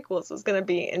about the prequels was going to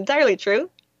be entirely true.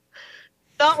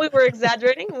 Thought we were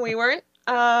exaggerating. We weren't.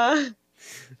 So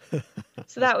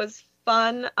that was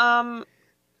fun. I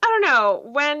don't know.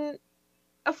 When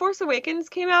A Force Awakens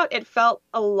came out, it felt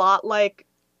a lot like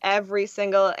every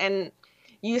single, and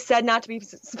you said not to be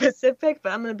specific,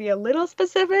 but I'm going to be a little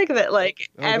specific, that like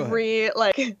every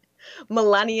like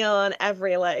millennial and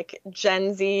every like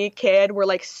Gen Z kid were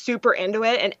like super into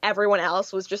it, and everyone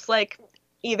else was just like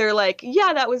either like,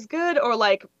 yeah, that was good, or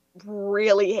like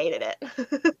really hated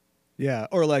it. Yeah.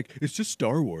 Or like, it's just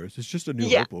Star Wars. It's just A New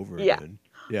Hope over again.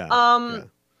 Yeah.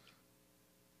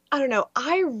 I don't know.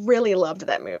 I really loved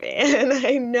that movie, and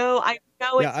I know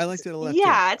it's, I liked it a lot.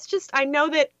 Yeah, too. it's just I know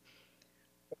that.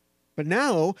 But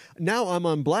now I'm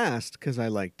on blast because I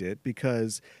liked it,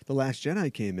 because The Last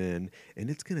Jedi came in and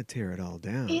it's going to tear it all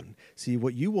down. See,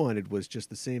 what you wanted was just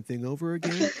the same thing over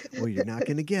again. Well, you're not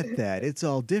going to get that. It's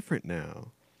all different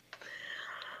now.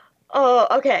 Oh,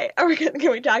 okay.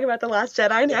 Can we talk about The Last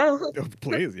Jedi now? Oh,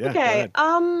 please, yeah. Okay.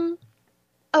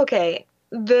 Okay.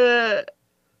 The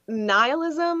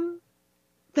nihilism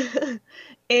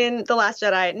in The Last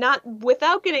Jedi, not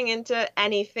without getting into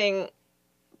anything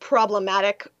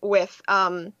problematic with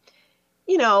like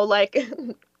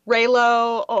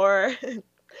Reylo or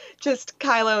just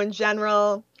Kylo in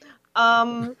general.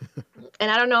 And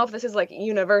I don't know if this is like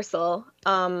universal,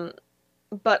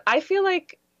 but I feel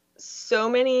like so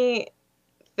many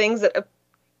things that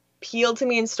appeal to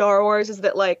me in Star Wars is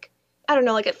that, like, I don't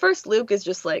know, like at first Luke is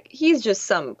just like, he's just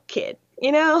some kid,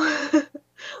 Sure.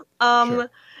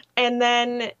 And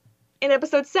then in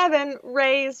episode 7,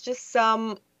 Rey is just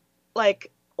some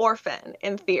like orphan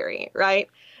in theory, right?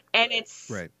 And it's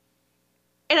Right.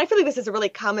 And I feel like this is a really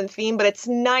common theme, but it's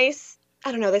nice.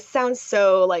 I don't know, this sounds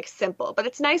so like simple, but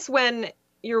it's nice when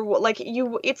you're like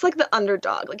it's like the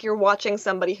underdog, like you're watching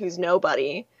somebody who's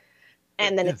nobody,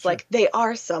 and then it's sure. like they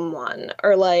are someone,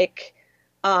 or like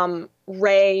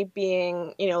Rey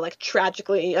being, like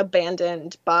tragically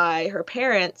abandoned by her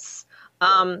parents,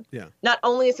 Yeah. not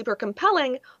only is super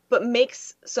compelling, but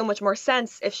makes so much more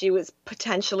sense if she was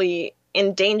potentially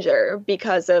in danger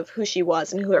because of who she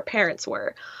was and who her parents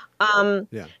were.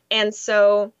 Yeah. And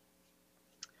so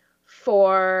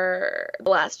for The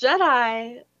Last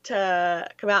Jedi to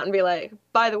come out and be like,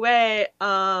 by the way,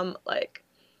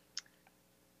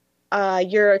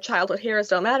 your childhood heroes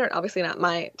don't matter. Obviously not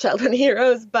my childhood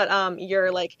heroes, but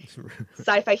your like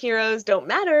sci-fi heroes don't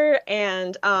matter.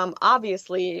 And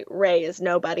obviously Rey is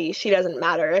nobody. She doesn't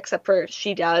matter, except for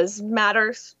she does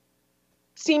matter,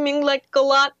 seeming like a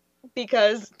lot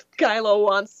because Kylo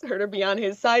wants her to be on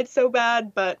his side so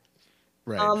bad. But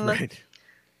Right.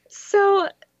 so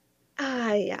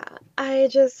yeah,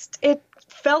 it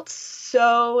felt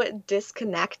so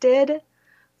disconnected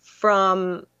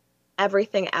from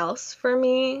everything else for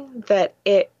me that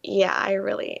I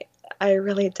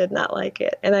really did not like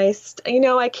it. And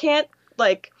I can't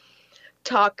like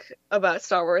talk about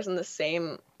Star Wars in the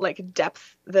same like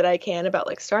depth that I can about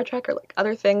like Star Trek or like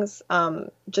other things,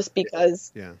 just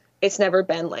because Yeah. it's never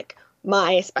been like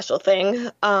my special thing.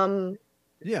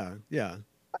 Yeah.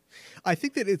 I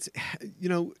think that it's,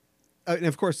 and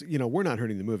of course, we're not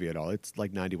hurting the movie at all. It's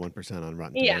like 91% on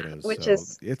Rotten Yeah, Tomatoes, which so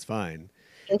is it's fine.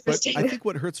 interesting. But I think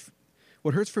what hurts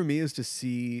for me is to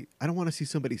see. I don't want to see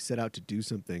somebody set out to do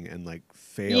something and like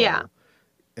fail. Yeah.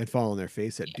 And fall on their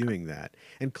face at doing that.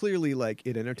 And clearly, like,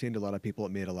 it entertained a lot of people.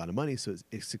 It made a lot of money, so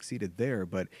it succeeded there.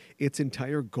 But its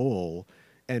entire goal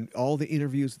and all the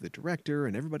interviews with the director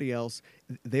and everybody else,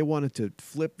 they wanted to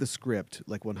flip the script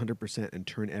like 100% and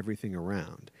turn everything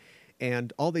around.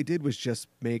 And all they did was just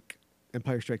make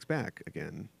Empire Strikes Back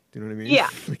again. Do you know what I mean? Yeah.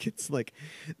 It's like,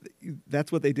 that's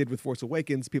what they did with Force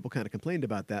Awakens. People kind of complained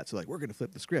about that. So, like, we're going to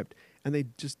flip the script. And they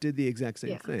just did the exact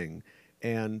same thing.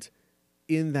 And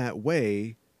in that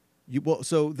way,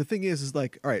 so the thing is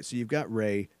like, all right, so you've got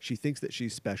Rey. She thinks that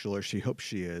she's special, or she hopes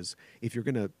she is. If you're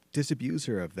going to disabuse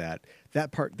her of that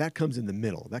part, that comes in the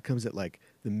middle. That comes at like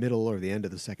the middle or the end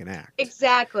of the second act.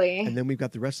 Exactly. And then we've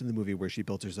got the rest of the movie where she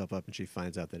builds herself up and she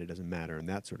finds out that it doesn't matter and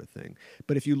that sort of thing.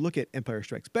 But if you look at Empire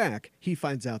Strikes Back, he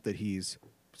finds out that he's,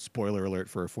 spoiler alert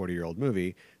for a 40-year-old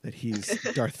movie, that he's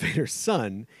Darth Vader's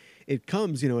son. It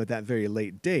comes, at that very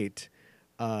late date.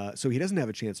 So he doesn't have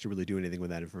a chance to really do anything with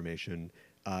that information.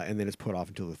 And then it's put off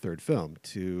until the third film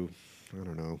to, I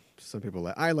don't know, some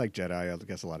people, I like Jedi. I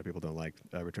guess a lot of people don't like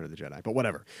Return of the Jedi, but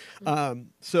whatever.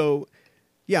 So,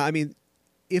 yeah, I mean,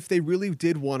 if they really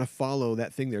did want to follow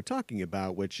that thing they're talking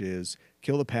about, which is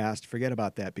kill the past, forget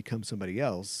about that, become somebody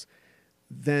else,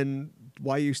 then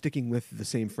why are you sticking with the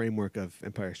same framework of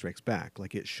Empire Strikes Back?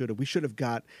 Like we should have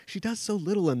got, she does so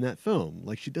little in that film.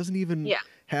 Like she doesn't even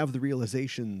have the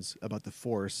realizations about the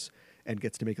Force and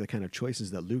gets to make the kind of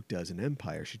choices that Luke does in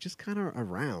Empire. She's just kind of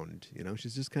around,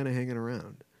 she's just kind of hanging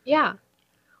around. Yeah.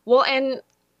 Well, and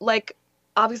like,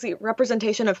 obviously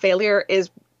representation of failure is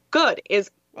good,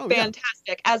 is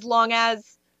fantastic, as long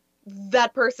as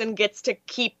that person gets to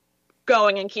keep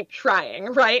going and keep trying,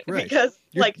 right? Because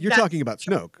you're talking about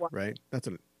Snoke, right? That's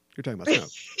what you're talking about.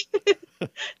 Snoke.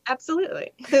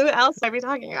 Absolutely. Who else are we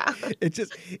talking about?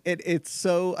 It's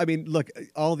so, I mean, look,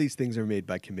 all these things are made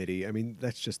by committee. I mean,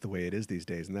 that's just the way it is these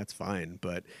days, and that's fine.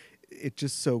 But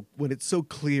when it's so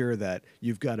clear that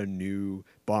you've got a new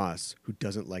boss who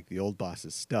doesn't like the old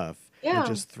boss's stuff and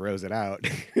just throws it out,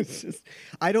 it's just,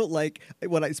 I don't like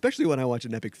especially when I watch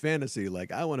an epic fantasy.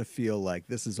 Like, I want to feel like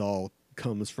this is all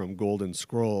comes from golden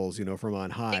scrolls, from on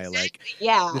high. Exactly.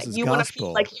 Like, this is you gospel. Want to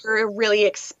feel like you're really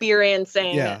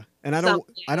experiencing. Yeah. And I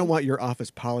don't want your office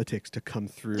politics to come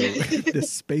through this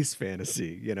space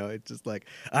fantasy. It's just like,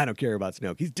 I don't care about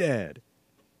Snoke. He's dead.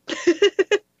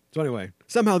 So anyway,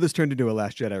 somehow this turned into a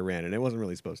Last Jedi rant, and it wasn't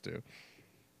really supposed to.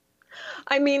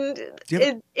 I mean,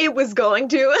 it was going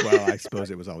to. Well, I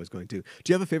suppose it was always going to. Do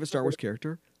you have a favorite Star Wars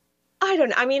character? I don't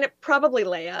know. I mean, probably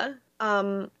Leia.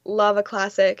 Love a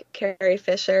classic Carrie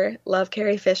Fisher. Love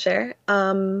Carrie Fisher.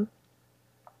 I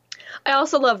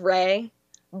also love Rey,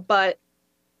 but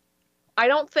I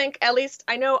don't think, at least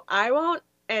I know I won't,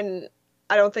 and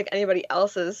I don't think anybody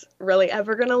else is really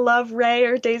ever going to love Rey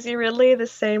or Daisy Ridley the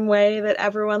same way that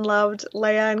everyone loved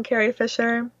Leia and Carrie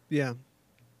Fisher. Yeah.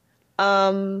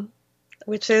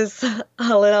 Which is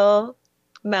a little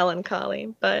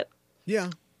melancholy, but yeah.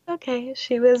 Okay,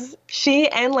 she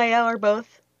and Leia are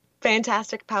both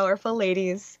fantastic, powerful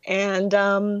ladies, and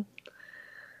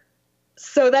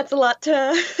so that's a lot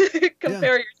to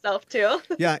compare yourself to.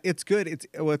 Yeah, it's good.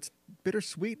 It's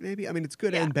bittersweet, maybe. I mean, it's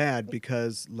good and bad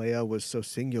because Leia was so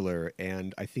singular,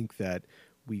 and I think that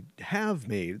we have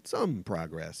made some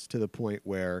progress to the point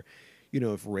where,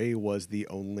 if Rey was the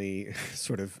only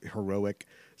sort of heroic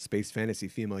space fantasy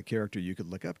female character you could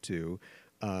look up to,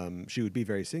 she would be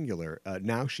very singular.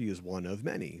 Now she is one of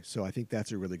many, so I think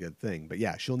that's a really good thing. But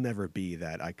yeah, she'll never be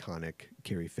that iconic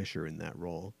Carrie Fisher in that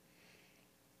role.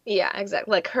 Yeah,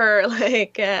 exactly. Like her,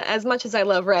 like as much as I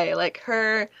love Rey, like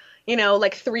her,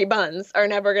 like 3 buns are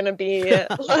never gonna be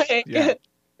like Yeah.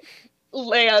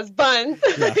 Leia's buns.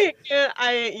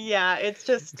 Yeah. It's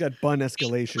just It's got bun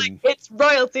escalation. it's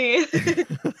royalty.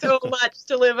 So much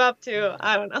to live up to.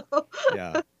 I don't know.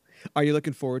 Yeah. Are you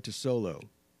looking forward to Solo?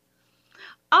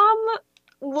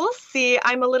 We'll see.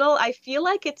 I feel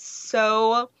like it's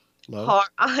so Low? hard.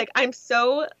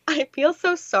 I feel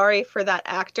so sorry for that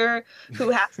actor who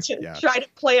has to Yeah. try to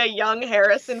play a young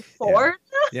Harrison Ford.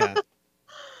 Yeah.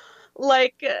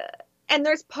 Like, and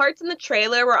there's parts in the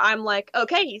trailer where I'm like,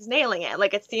 okay, he's nailing it.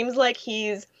 Like, it seems like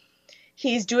he's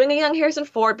doing a young Harrison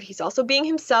Ford, but he's also being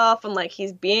himself, and like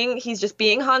he's just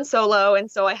being Han Solo, and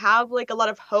so I have like a lot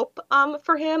of hope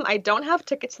for him. I don't have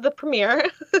tickets to the premiere.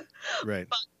 Right.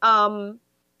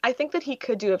 I think that he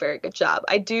could do a very good job.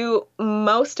 I do.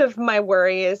 Most of my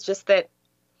worry is just that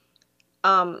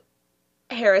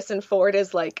Harrison Ford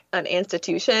is like an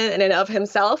institution in and of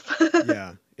himself.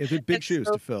 Yeah. It's big shoes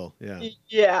to fill. Yeah.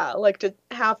 Yeah, like to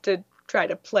have to try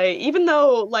to play, even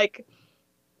though like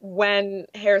when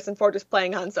Harrison Ford was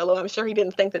playing Han Solo, I'm sure he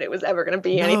didn't think that it was ever going to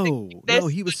be anything like this. No,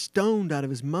 he was stoned out of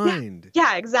his mind.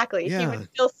 Yeah, exactly. He Yeah. was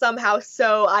still somehow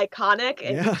so iconic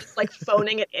and Yeah. just like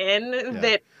phoning it in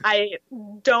that I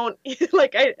don't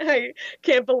like. I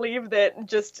can't believe that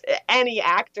just any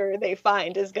actor they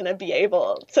find is going to be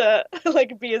able to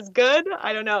like be as good.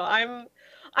 I don't know. I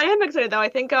am excited though. I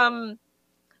think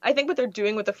what they're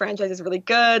doing with the franchise is really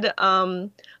good.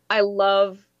 I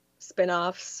love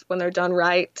spin-offs when they're done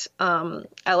right. I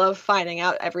love finding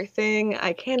out everything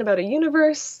I can about a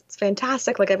universe. It's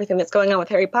fantastic, like everything that's going on with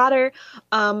Harry Potter.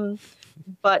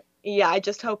 But yeah, I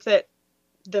just hope that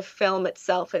the film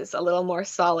itself is a little more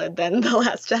solid than The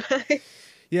Last Jedi.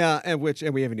 Yeah, and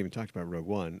we haven't even talked about Rogue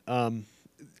One.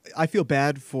 I feel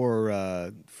bad for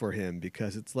him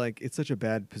because it's such a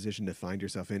bad position to find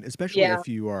yourself in, especially if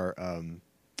you are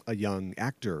a young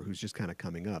actor who's just kind of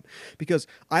coming up. Because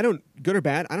good or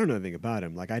bad, I don't know anything about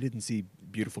him. Like I didn't see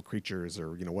Beautiful Creatures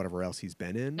or whatever else he's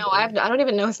been in. No, I don't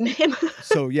even know his name.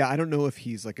 So yeah, I don't know if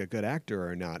he's like a good actor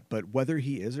or not. But whether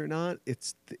he is or not,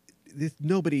 it's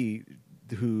nobody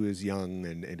who is young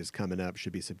and is coming up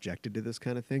should be subjected to this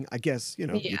kind of thing. I guess you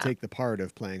take the part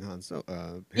of playing Han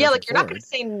Solo. Yeah, like you're not Ford. going to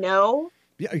say no.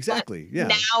 Yeah, exactly. Yeah.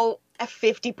 Now,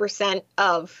 50%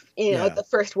 of the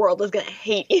first world is going to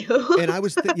hate you. And I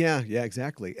was, yeah,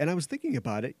 exactly. And I was thinking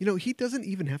about it. He doesn't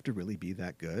even have to really be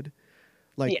that good.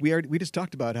 Like we just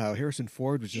talked about how Harrison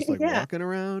Ford was just like walking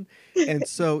around, and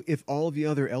so if all the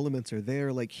other elements are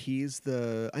there, like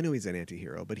I know he's an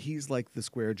anti-hero, but he's like the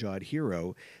square-jawed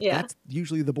hero. Yeah, that's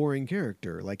usually the boring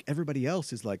character. Like everybody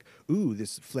else is like, ooh,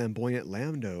 this flamboyant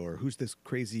Lando, or who's this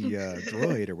crazy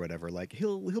droid or whatever. Like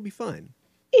he'll be fine.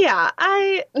 Yeah,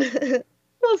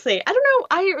 we'll see. I don't know.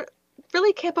 I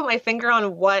really can't put my finger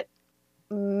on what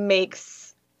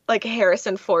makes like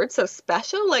Harrison Ford so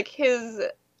special. Like his,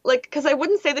 because I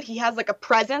wouldn't say that he has like a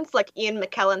presence, like Ian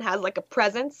McKellen has like a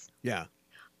presence. Yeah.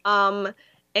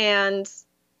 And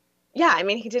yeah, I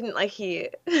mean, he didn't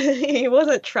he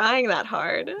wasn't trying that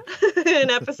hard in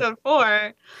episode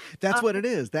 4. That's what it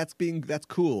is. That's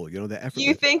cool. The effort. Do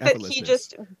you think that he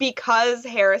just, because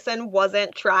Harrison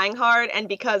wasn't trying hard and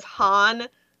because Han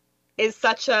is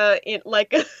such just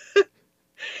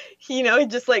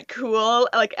like cool,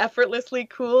 like effortlessly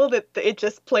cool, that it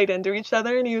just played into each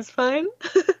other and he was fine?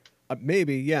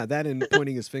 Maybe, yeah, that and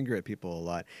pointing his finger at people a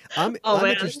lot. I'm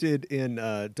interested in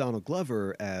Donald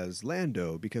Glover as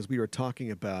Lando because we were talking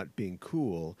about being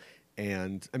cool,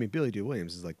 and I mean Billy Dee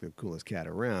Williams is like the coolest cat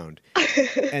around.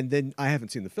 And then I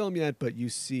haven't seen the film yet, but you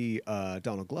see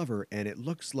Donald Glover, and it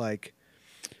looks like,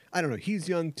 I don't know, he's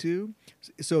young too,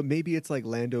 so maybe it's like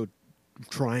Lando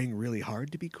trying really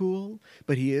hard to be cool,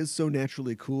 but he is so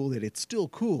naturally cool that it's still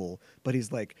cool, but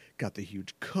he's like got the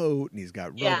huge coat and he's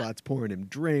got robots pouring him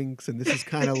drinks, and this is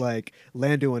kind of like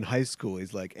Lando in high school.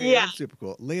 He's like, hey, I'm super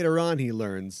cool. Later on he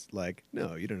learns like,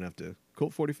 no, you don't have to.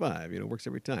 Colt 45, works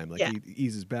every time. Like he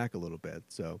eases back a little bit.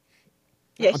 So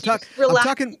yeah, I'm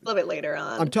talking a little bit later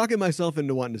on. I'm talking myself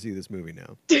into wanting to see this movie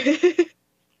now. So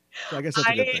I guess that's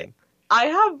a good thing. I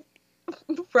have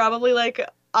probably like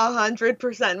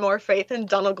 100% more faith in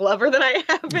Donald Glover than I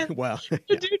have in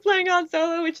the dude playing Han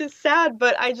Solo, which is sad.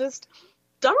 But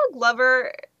Donald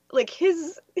Glover, like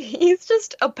he's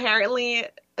just apparently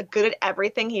good at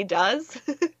everything he does.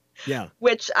 Yeah.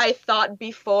 which I thought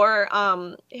before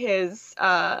his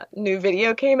new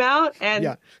video came out, and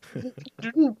Yeah.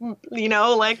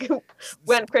 like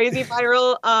went crazy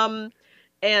viral,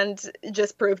 and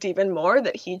just proved even more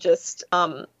that he just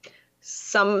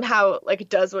somehow like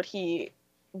does what he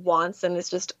wants and is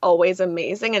just always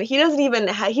amazing. And he doesn't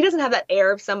have that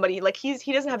air of somebody like he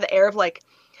doesn't have the air of like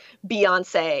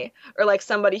Beyonce or like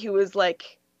somebody who is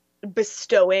like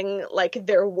bestowing like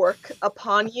their work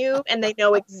upon you and they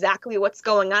know exactly what's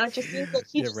going on. It just seems like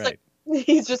Yeah, right.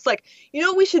 he's just like, you know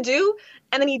what we should do?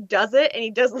 And then he does it, and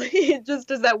he just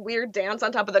does that weird dance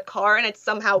on top of the car, and it's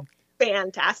somehow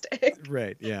fantastic.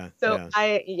 Right. Yeah. So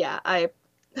Yeah.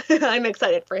 I'm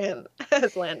excited for him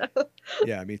as Lando.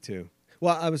 Yeah, me too.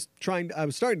 Well, I was starting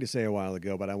to say a while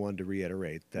ago, but I wanted to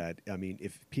reiterate that, I mean,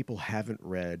 if people haven't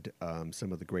read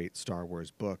some of the great Star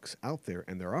Wars books out there,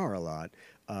 and there are a lot,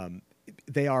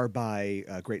 they are by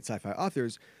great sci-fi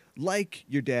authors like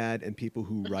your dad and people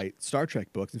who write Star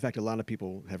Trek books. In fact, a lot of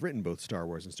people have written both Star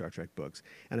Wars and Star Trek books.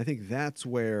 And I think that's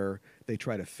where they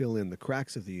try to fill in the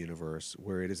cracks of the universe,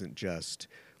 where it isn't just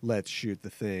let's shoot the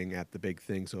thing at the big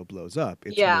thing so it blows up.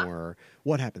 It's more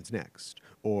what happens next,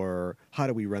 or how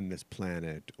do we run this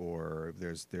planet, or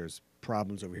there's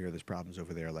problems over here, there's problems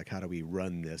over there. Like, how do we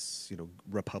run this,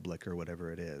 republic or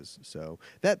whatever it is? So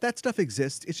that stuff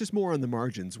exists. It's just more on the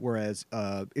margins, whereas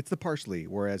it's the parsley,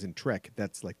 whereas in Trek,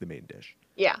 that's like the main dish.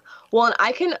 Yeah. Well,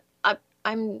 and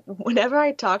I'm whenever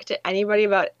I talk to anybody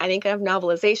about any kind of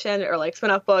novelization or like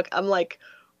spin-off book, I'm like,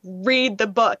 read the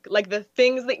book. Like, the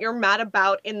things that you're mad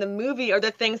about in the movie are the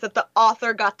things that the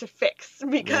author got to fix,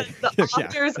 because the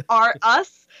authors are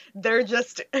us. They're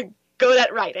just good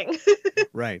at writing.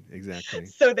 Right, exactly.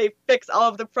 So they fix all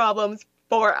of the problems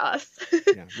for us.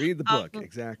 Yeah, read the book,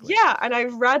 exactly. Yeah, and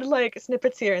I've read like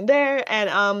snippets here and there,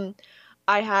 and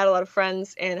I had a lot of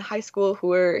friends in high school who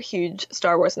were huge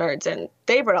Star Wars nerds, and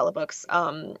they've read all the books.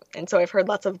 And so I've heard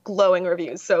lots of glowing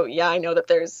reviews. So yeah, I know that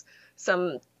there's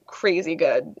some crazy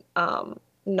good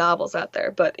novels out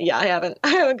there, but yeah, I haven't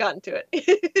gotten to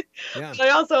it. Yeah.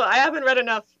 But I haven't read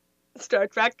enough Star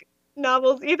Trek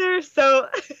novels either, so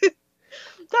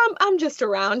I'm just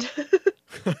around.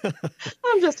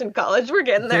 I'm just in college. We're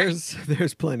getting there.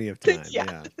 There's plenty of time. Yeah.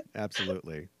 Yeah,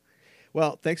 absolutely.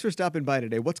 Well, thanks for stopping by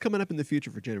today. What's coming up in the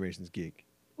future for Generations Geek?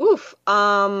 Oof.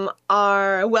 Our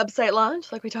website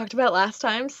launch, like we talked about last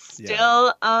time,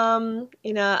 still,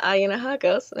 you know how it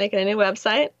goes. Making a new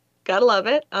website. Gotta love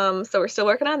it. So we're still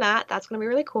working on that. That's going to be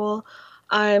really cool.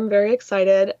 I'm very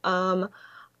excited.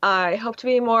 I hope to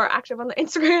be more active on the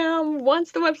Instagram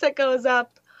once the website goes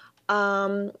up,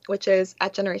 which is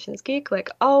at Generations Geek, like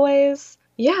always.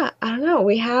 Yeah, I don't know.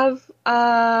 We have,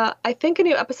 I think, a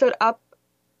new episode up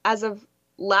as of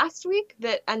last week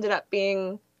that ended up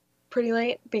being pretty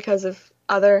late because of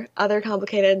other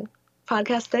complicated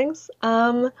podcast things.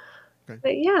 Okay.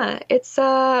 But yeah, it's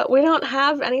we don't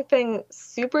have anything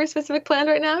super specific planned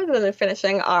right now other than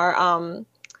finishing our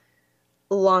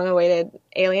long-awaited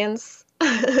Aliens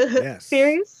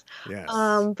series. Yes.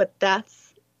 But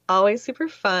that's always super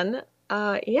fun.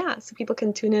 Yeah, so people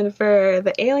can tune in for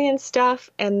the alien stuff,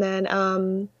 and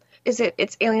then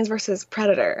it's Aliens versus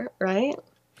Predator, right?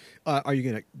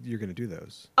 You're gonna do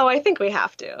those? Oh, I think we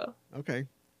have to. Okay.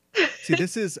 See,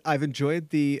 I've enjoyed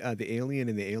the Alien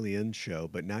and the Alien show,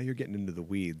 but now you're getting into the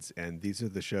weeds, and these are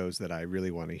the shows that I really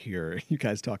want to hear. You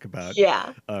guys talk about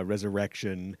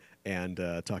Resurrection and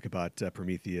talk about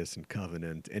Prometheus and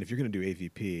Covenant, and if you're going to do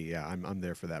AVP, yeah, I'm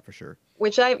there for that for sure.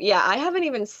 Which I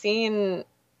haven't seen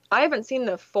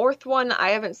the fourth one. I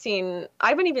haven't seen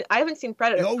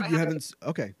Predator. Oh, you haven't?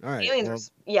 Okay, all right.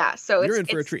 Aliens. Well, so you're in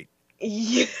for a treat.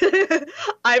 Yeah,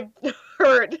 I've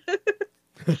heard.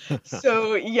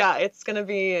 So yeah, that's gonna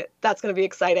be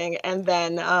exciting, and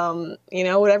then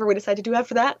whatever we decide to do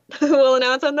after that, we'll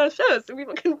announce on those shows so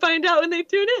people can find out when they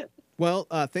tune in. Well,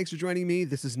 thanks for joining me.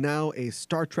 This is now a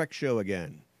Star Trek show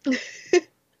again,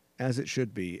 as it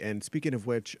should be. And speaking of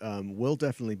which, we'll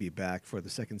definitely be back for the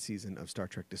second season of Star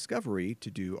Trek Discovery to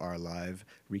do our live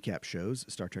recap shows,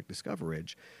 Star Trek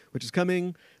Discoverage, which is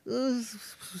coming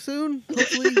soon,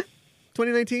 hopefully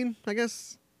 2019, I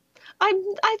guess.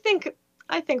 I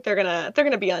think they're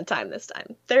gonna be on time this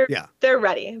time. They're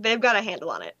ready. They've got a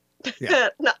handle on it. Yeah.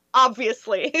 No,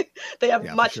 obviously, they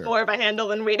have much more of a handle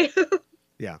than we do.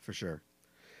 Yeah, for sure.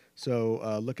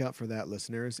 So look out for that,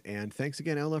 listeners. And thanks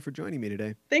again, Ella, for joining me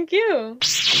today. Thank you.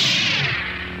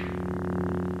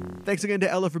 Thanks again to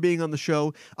Ella for being on the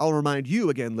show. I'll remind you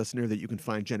again, listener, that you can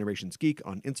find Generations Geek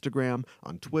on Instagram,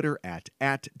 on Twitter at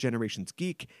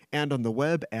 @GenerationsGeek, and on the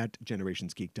web at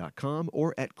generationsgeek.com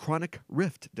or at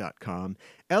chronicrift.com.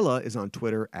 Ella is on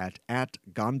Twitter at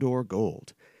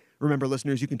GondorGold. Remember,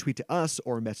 listeners, you can tweet to us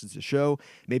or message the show,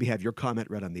 maybe have your comment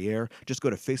read on the air. Just go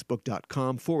to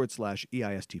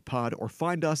facebook.com/EISTpod or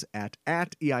find us at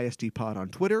EISTpod on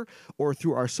Twitter or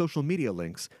through our social media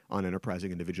links on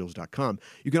enterprisingindividuals.com.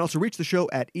 You can also reach the show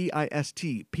at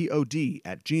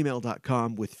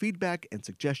EISTPOD@gmail.com with feedback and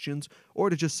suggestions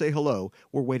or to just say hello.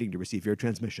 We're waiting to receive your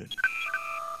transmission.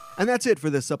 And that's it for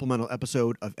this supplemental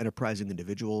episode of Enterprising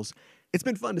Individuals. It's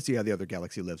been fun to see how the other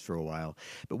galaxy lives for a while,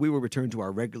 but we will return to our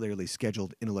regularly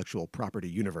scheduled intellectual property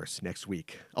universe next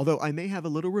week. Although I may have a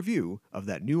little review of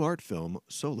that new art film,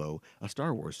 Solo, a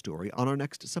Star Wars story, on our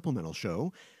next supplemental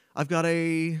show. I've got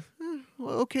a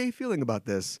okay feeling about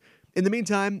this. In the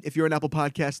meantime, if you're an Apple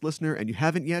Podcast listener and you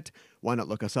haven't yet, why not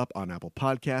look us up on Apple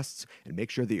Podcasts and make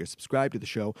sure that you're subscribed to the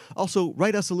show. Also,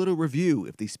 write us a little review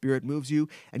if the spirit moves you,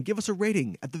 and give us a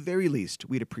rating at the very least.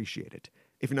 We'd appreciate it.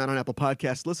 If you're not an Apple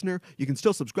Podcast listener, you can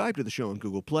still subscribe to the show on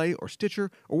Google Play or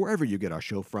Stitcher or wherever you get our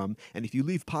show from. And if you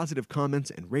leave positive comments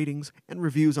and ratings and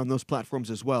reviews on those platforms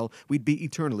as well, we'd be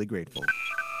eternally grateful.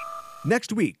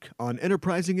 Next week on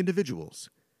Enterprising Individuals,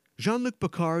 Jean-Luc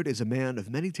Picard is a man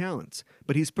of many talents,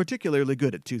 but he's particularly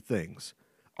good at two things: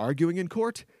 arguing in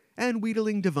court and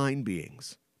wheedling divine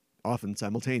beings, often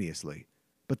simultaneously.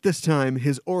 But this time,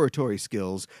 his oratory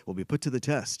skills will be put to the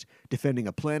test, defending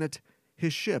a planet,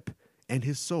 his ship, and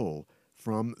his soul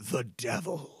from the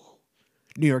devil.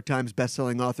 New York Times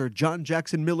bestselling author John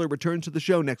Jackson Miller returns to the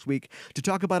show next week to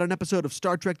talk about an episode of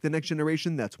Star Trek The Next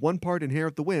Generation that's one part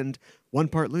Inherit the Wind, one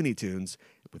part Looney Tunes,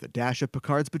 with a dash of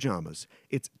Picard's pajamas.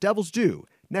 It's Devil's Due,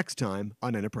 next time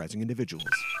on Enterprising Individuals.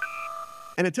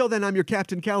 And until then, I'm your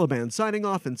Captain Caliban, signing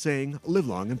off and saying, live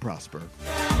long and prosper.